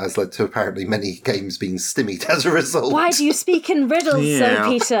that has led to apparently many games being stymied as a result. Why do you speak in riddles, Sir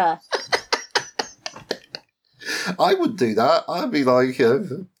Peter? I would do that. I'd be like,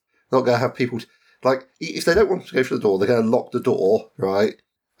 not going to have people... Like, if they don't want to go through the door, they're going to lock the door, right?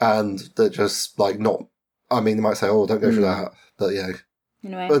 And they're just, like, not... I mean, they might say, "Oh, don't go through that." But,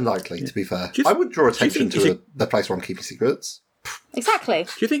 anyway. Unlikely, to be fair. I would draw attention to the place where I'm keeping secrets. Exactly.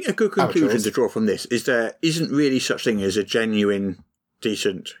 Do you think a good conclusion to draw from this is there isn't really such thing as a genuine,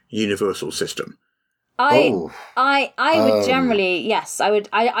 decent, universal system? I would generally, yes, I would.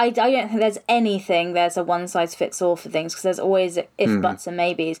 I don't think there's a one size fits all for things, because there's always if, buts and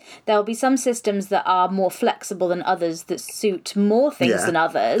maybes. There'll be some systems that are more flexible than others that suit more things than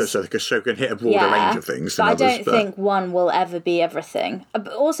others. So can hit a broader range of things than others. I don't think one will ever be everything.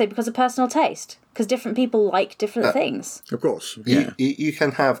 Also because of personal taste, because different people like different things. Of course. You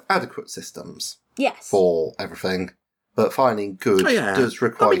can have adequate systems for everything. But finding good does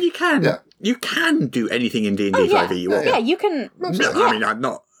require... I mean, you can. Yeah. You can do anything in D&D 5e you want. Yeah, you can... I mean, I'm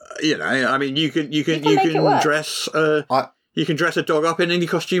not... You know, I mean, you can dress... you can dress a dog up in any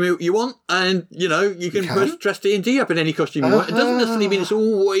costume you want, and, you can dress D&D up in any costume you want. It doesn't necessarily mean it's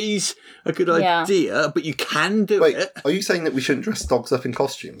always a good idea, but you can do it. Are you saying that we shouldn't dress dogs up in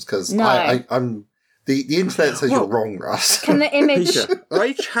costumes? Because no. I'm The internet says you're wrong, Russ. Can the image... Peter,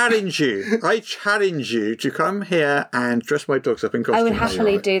 I challenge you to come here and dress my dogs up in costume. I would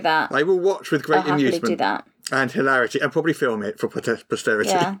happily do that. I will watch with great I'll happily amusement do that. and hilarity, and probably film it for posterity.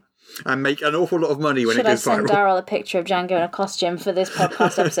 Yeah. And make an awful lot of money when Should it I goes send viral. Daryl a picture of Django in a costume for this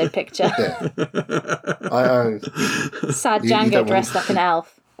podcast episode picture? Sad You Django don't dressed want- like an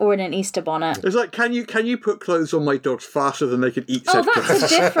elf or in an Easter bonnet. It's like, can you put clothes on my dogs faster than they can eat Oh, said that's clothes? the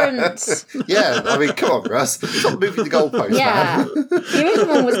difference. Yeah, I mean, come on, Russ. Stop moving the goalposts, Yeah. man. The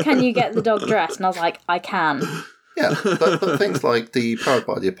original one was, can you get the dog dressed? And I was like, I can. Yeah, but things like the Powered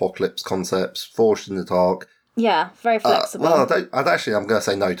by the Apocalypse concepts, Forged in the Dark. Yeah, very flexible. I'm going to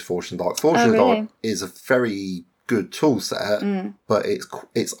say no to Forged in the Dark. Forged in the really? Dark is a very good tool set, but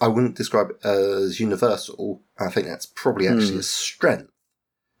it's I wouldn't describe it as universal. I think that's probably actually a strength.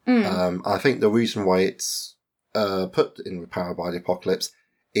 I think the reason why it's put in with Powered by the Apocalypse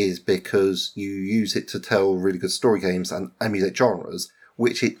is because you use it to tell really good story games and emulate genres,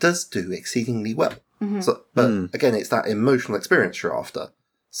 which it does do exceedingly well. So, but again, it's that emotional experience you're after.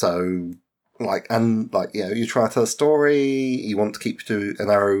 So, you try to tell a story, you want to keep to a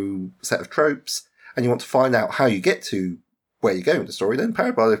narrow set of tropes, and you want to find out how you get to where you go in the story, then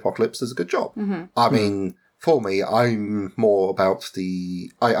Powered by the Apocalypse does a good job. I mean, for me, I'm more about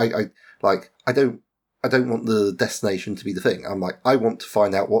I don't want the destination to be the thing. I'm like, I want to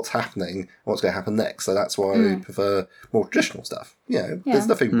find out what's happening, what's going to happen next. So that's why I prefer more traditional stuff. There's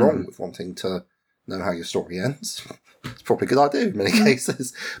nothing wrong with wanting to know how your story ends. It's probably a good idea in many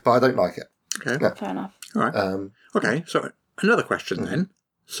cases, but I don't like it. Okay. Yeah. Fair enough. All right. Okay, so another question then.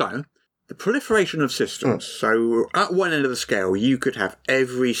 So, the proliferation of systems. So, at one end of the scale, you could have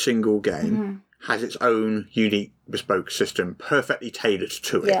every single game has its own unique bespoke system, perfectly tailored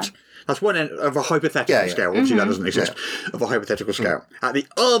to it. Yeah. That's one end of a hypothetical scale. Obviously, that doesn't exist. Of a hypothetical scale. At the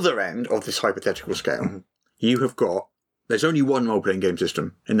other end of this hypothetical scale, you have got. There's only one role-playing game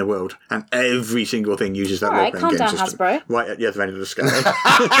system in the world, and every single thing uses that All right, role-playing calm game down, system. Hasbro. Right at the other end of the scale.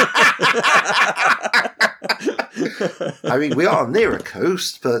 I mean, we are near a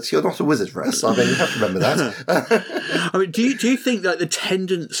coast, but you're not a wizard, Russ. I mean, you have to remember that. I mean, do you think that the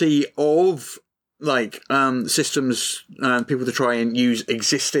tendency of systems and people to try and use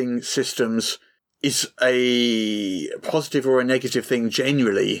existing systems is a positive or a negative thing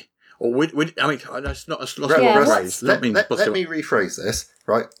generally? Or would I mean, that's not a phrase. Let me rephrase this,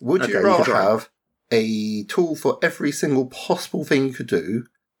 right? Would you rather have a tool for every single possible thing you could do,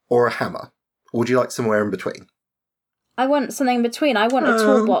 or a hammer? Or would you like somewhere in between? I want something in between. I want a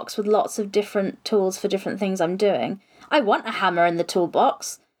toolbox with lots of different tools for different things I'm doing. I want a hammer in the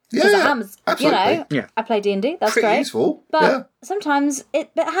toolbox. Yeah, hammer's, absolutely. I play D&D, that's Pretty great. useful. But sometimes a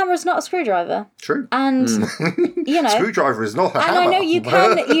hammer's not a screwdriver. True. And, Screwdriver is not a hammer. And I know you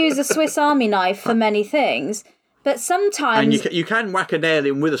can use a Swiss Army knife for many things, but sometimes... And you can whack a nail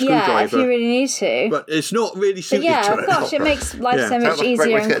in with a screwdriver. Yeah, if you really need to. But it's not really suited to it. Gosh, it makes life so much Sounds like a great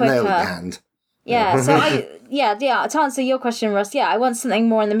easier way to and get a nail in your quicker. hand. Yeah, so to answer your question, Russ, I want something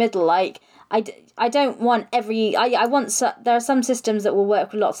more in the middle. Like, I don't want I want, there are some systems that will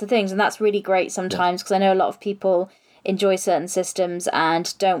work with lots of things, and that's really great sometimes, because I know a lot of people enjoy certain systems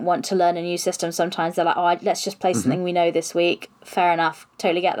and don't want to learn a new system. Sometimes they're like, let's just play something we know this week. Fair enough,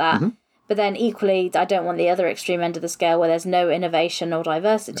 totally get that. But then equally, I don't want the other extreme end of the scale where there's no innovation or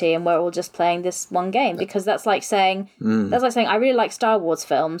diversity and we're all just playing this one game, because that's like saying I really like Star Wars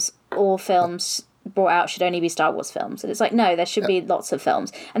films. All films brought out should only be Star Wars films. And it's like, no, there should be lots of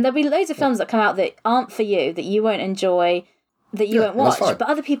films. And there'll be loads of films that come out that aren't for you, that you won't enjoy, that you won't watch, but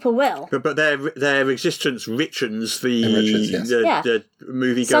other people will. But their existence richens the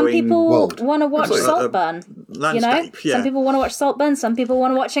movie Some going people world. want to watch Saltburn. landscape. Some people want to watch Saltburn, some people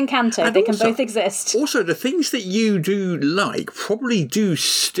want to watch Encanto. And they can also- both exist. Also, the things that you do like probably do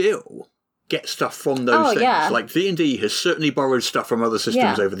still get stuff from those things. yeah. Like D&D has certainly borrowed stuff from other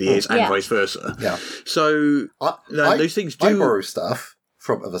systems over the years, and vice versa. Yeah. So those things do. I borrow stuff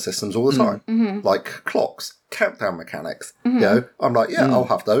from other systems all the time, like clocks, countdown mechanics. I'm like, I'll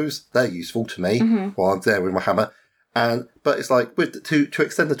have those. They're useful to me while I'm there with my hammer. But it's like to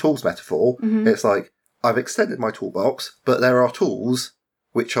extend the tools metaphor. It's like I've extended my toolbox, but there are tools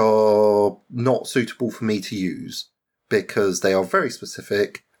which are not suitable for me to use because they are very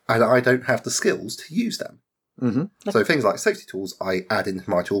specific, and I don't have the skills to use them. So things like safety tools, I add into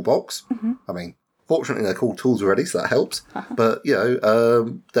my toolbox. I mean, fortunately, they're called tools already, so that helps. But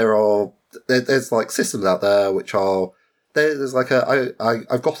there's like systems out there which are there's like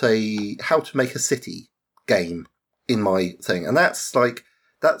I've got a how to make a city game in my thing, and that's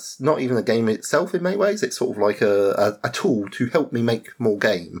not even a game itself in many ways. It's sort of like a tool to help me make more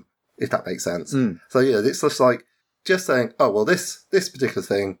game if that makes sense. So yeah, it's just like, just saying, oh, well, this particular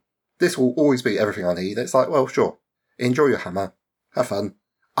thing, this will always be everything I need. It's like, well, sure. Enjoy your hammer. Have fun.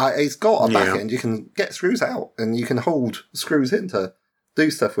 It's got a back end. You can get screws out and you can hold screws in to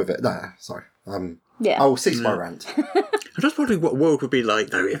do stuff with it. There, sorry. I will cease my rant. I'm just wondering what world would be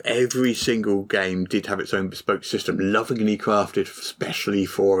like, though, if every single game did have its own bespoke system, lovingly crafted specially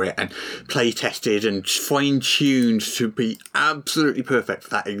for it and play-tested and fine-tuned to be absolutely perfect for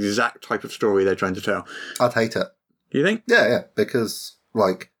that exact type of story they're trying to tell. I'd hate it. You think? Yeah, because,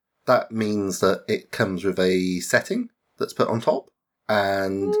 like, that means that it comes with a setting that's put on top,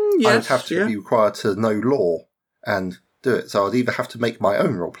 and I would have to be required to know lore and do it. So I'd either have to make my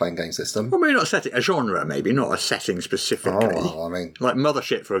own role-playing game system. Well, maybe not a setting, a genre, maybe, not a setting specifically. Oh, well, I mean... Like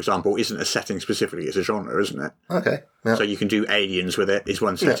Mothership, for example, isn't a setting specifically, it's a genre, isn't it? Okay, yeah. So you can do aliens with it, is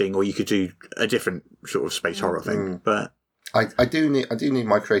one setting, or you could do a different sort of space horror thing. But I do need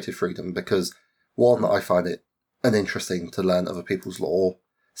my creative freedom, because, one, I find it uninteresting to learn other people's lore.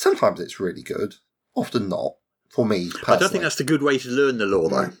 Sometimes it's really good, often not, for me, personally. I don't think that's the good way to learn the lore,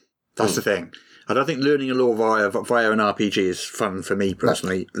 though. That's the thing. I don't think learning a lore via an RPG is fun for me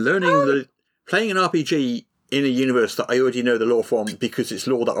personally. No. Playing an RPG in a universe that I already know the lore from because it's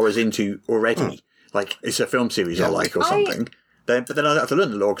lore that I was into already, like it's a film series I like or something. But then I don't have to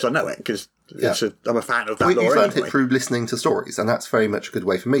learn the lore because I know it because I'm a fan of that lore. You've learned anyway. it through listening to stories, and that's very much a good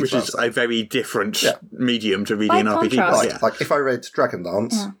way for me. Which is a very different medium to reading an RPG. Like if I read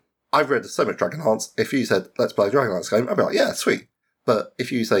Dragonlance, I've read so much Dragonlance. If you said let's play a Dragonlance game, I'd be like, yeah, sweet. But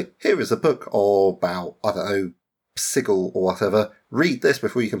if you say, here is a book about, I don't know, Sigil or whatever, read this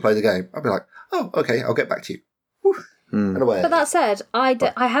before you can play the game, I'd be like, oh, okay, I'll get back to you. And away. But that said, I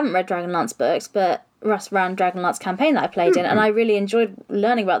haven't read Dragonlance books, but Russ ran Dragonlance campaign that I played in, and I really enjoyed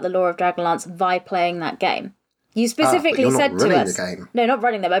learning about the lore of Dragonlance by playing that game. You specifically said to us... The game. No, not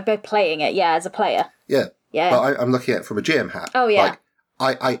running them, but playing it, as a player. Yeah. Yeah. But I'm looking at it from a GM hat. Oh, yeah.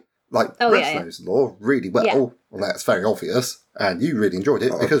 Russ knows the lore really well. Yeah. Well, that's very obvious. And you really enjoyed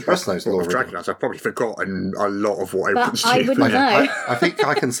it because Russ knows the lore. Dragonlance, I've probably forgotten a lot of what everyone's I wouldn't know. I think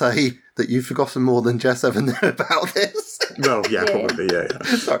I can say that you've forgotten more than Jess ever knew about this. Well, probably,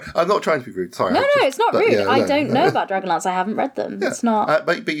 Sorry, I'm not trying to be rude. Sorry. No, it's not rude. I don't know about Dragonlance. I haven't read them. Yeah. It's not...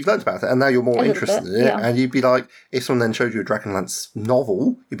 but you've learned about it, and now you're more interested in it. Yeah. And you'd be like, if someone then showed you a Dragonlance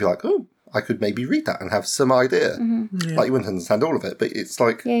novel, you'd be like, oh, I could maybe read that and have some idea. Mm-hmm. Yeah. Like, you wouldn't understand all of it, but it's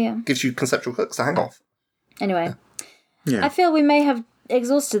like, gives you conceptual hooks to hang off. Anyway, I feel we may have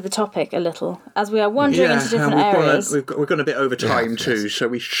exhausted the topic a little as we are wandering into different areas. We've gone a bit over time too, so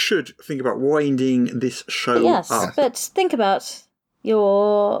we should think about winding this show up. But think about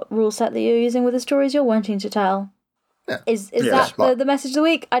your rule set that you're using with the stories you're wanting to tell. Yeah. Is that the message of the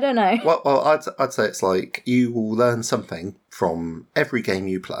week? I don't know. Well, I'd say it's like you will learn something from every game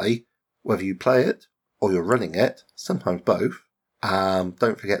you play, whether you play it or you're running it, sometimes both.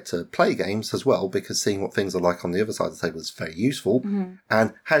 Don't forget to play games as well, because seeing what things are like on the other side of the table is very useful. Mm-hmm.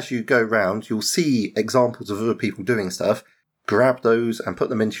 And as you go round, you'll see examples of other people doing stuff, grab those and put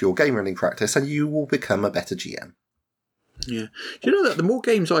them into your game running practice, and you will become a better GM. Yeah. Do you know that the more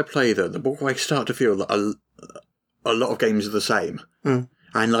games I play, though, the more I start to feel that a lot of games are the same. Mm.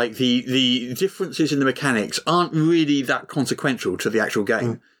 And like the differences in the mechanics aren't really that consequential to the actual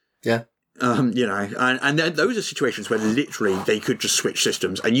game. Mm. Yeah. And those are situations where literally they could just switch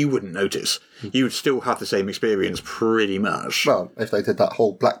systems and you wouldn't notice. You would still have the same experience pretty much. Well, if they did that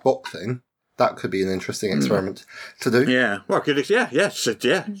whole black box thing, that could be an interesting experiment to do. Yeah. Well, So,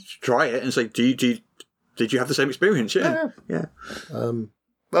 try it and say, did you have the same experience? Yeah. Yeah.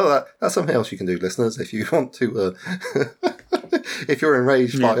 Well, that's something else you can do, listeners, if you want to... if you're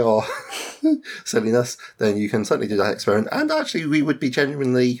enraged by our silliness, then you can certainly do that experiment. And actually, we would be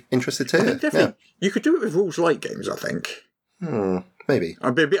genuinely interested to hear. Definitely. Yeah. You could do it with rules-light games, I think. Maybe.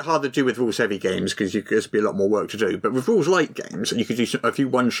 It'd be a bit harder to do with rules-heavy games because there's be a lot more work to do. But with rules-light games, you could do a few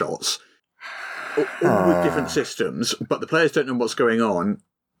one-shots, all with different systems, but the players don't know what's going on,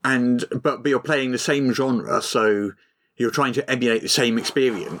 but you're playing the same genre, so you're trying to emulate the same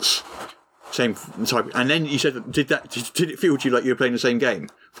experience. Same type, and then you said, did it feel to you like you were playing the same game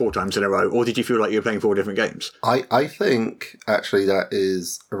 4 times in a row, or did you feel like you were playing 4 different games? I think actually that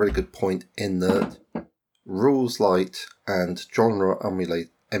is a really good point in that rules light and genre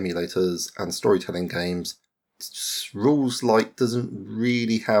emulators and storytelling games, rules light doesn't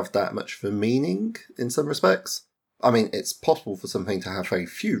really have that much of a meaning in some respects. I mean, it's possible for something to have very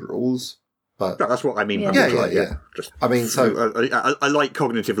few rules. But that's what I mean. Yeah. I mean, so I like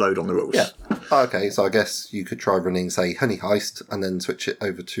cognitive load on the rules. Yeah. Okay, so I guess you could try running, say, Honey Heist, and then switch it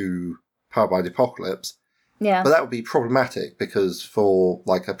over to Powered by the Apocalypse. Yeah. But that would be problematic because for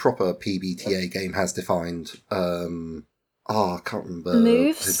like a proper PBTA game has defined I can't remember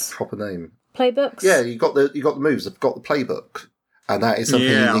moves? his proper name. Playbooks? Yeah, you got the moves, you've got the playbook. And that is something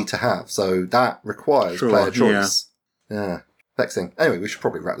you need to have. So that requires player choice. Yeah. Vexing. Anyway, we should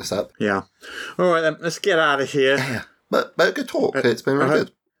probably wrap this up. Yeah. All right then, let's get out of here. Yeah. But a good talk. It's been really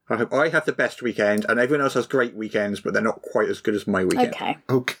good. I hope I have the best weekend, and everyone else has great weekends, but they're not quite as good as my weekend.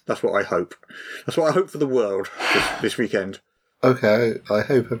 Okay. That's what I hope. That's what I hope for the world this weekend. Okay, I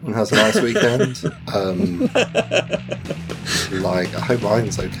hope everyone has a nice weekend. I hope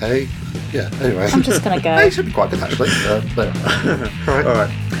mine's okay. Yeah, anyway. I'm just going to go. It should be quite good, actually. But, all right.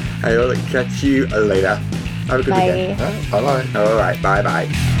 Hey, I'll catch you later. Have a good weekend. Bye-bye. All right, bye-bye.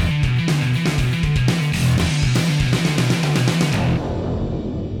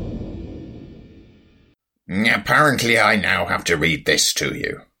 Apparently I now have to read this to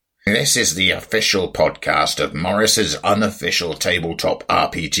you. This is the official podcast of Morris's unofficial tabletop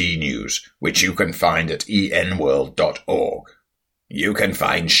RPG news, which you can find at enworld.org. You can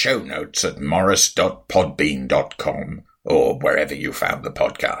find show notes at morris.podbean.com or wherever you found the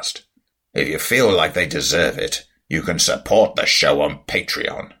podcast. If you feel like they deserve it, you can support the show on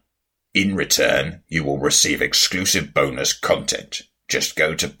Patreon. In return, you will receive exclusive bonus content. Just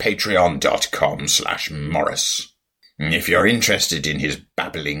go to patreon.com/Morris. If you're interested in his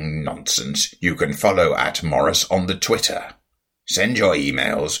babbling nonsense, you can follow @Morris on the Twitter. Send your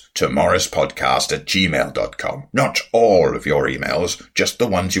emails to morrispodcast@gmail.com. Not all of your emails, just the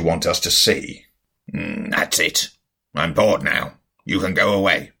ones you want us to see. That's it. I'm bored now. You can go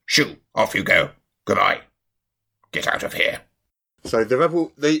away. Shoo, off you go. Goodbye. Get out of here. So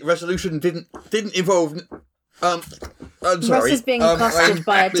the resolution didn't involve. I'm sorry. Russ is being accosted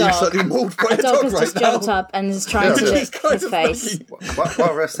by a dog. A dog has just jumped up and is trying to lick his face.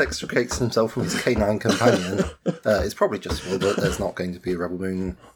 While Russ extricates himself from his canine companion, it's probably just that there's not going to be a Rebel Moon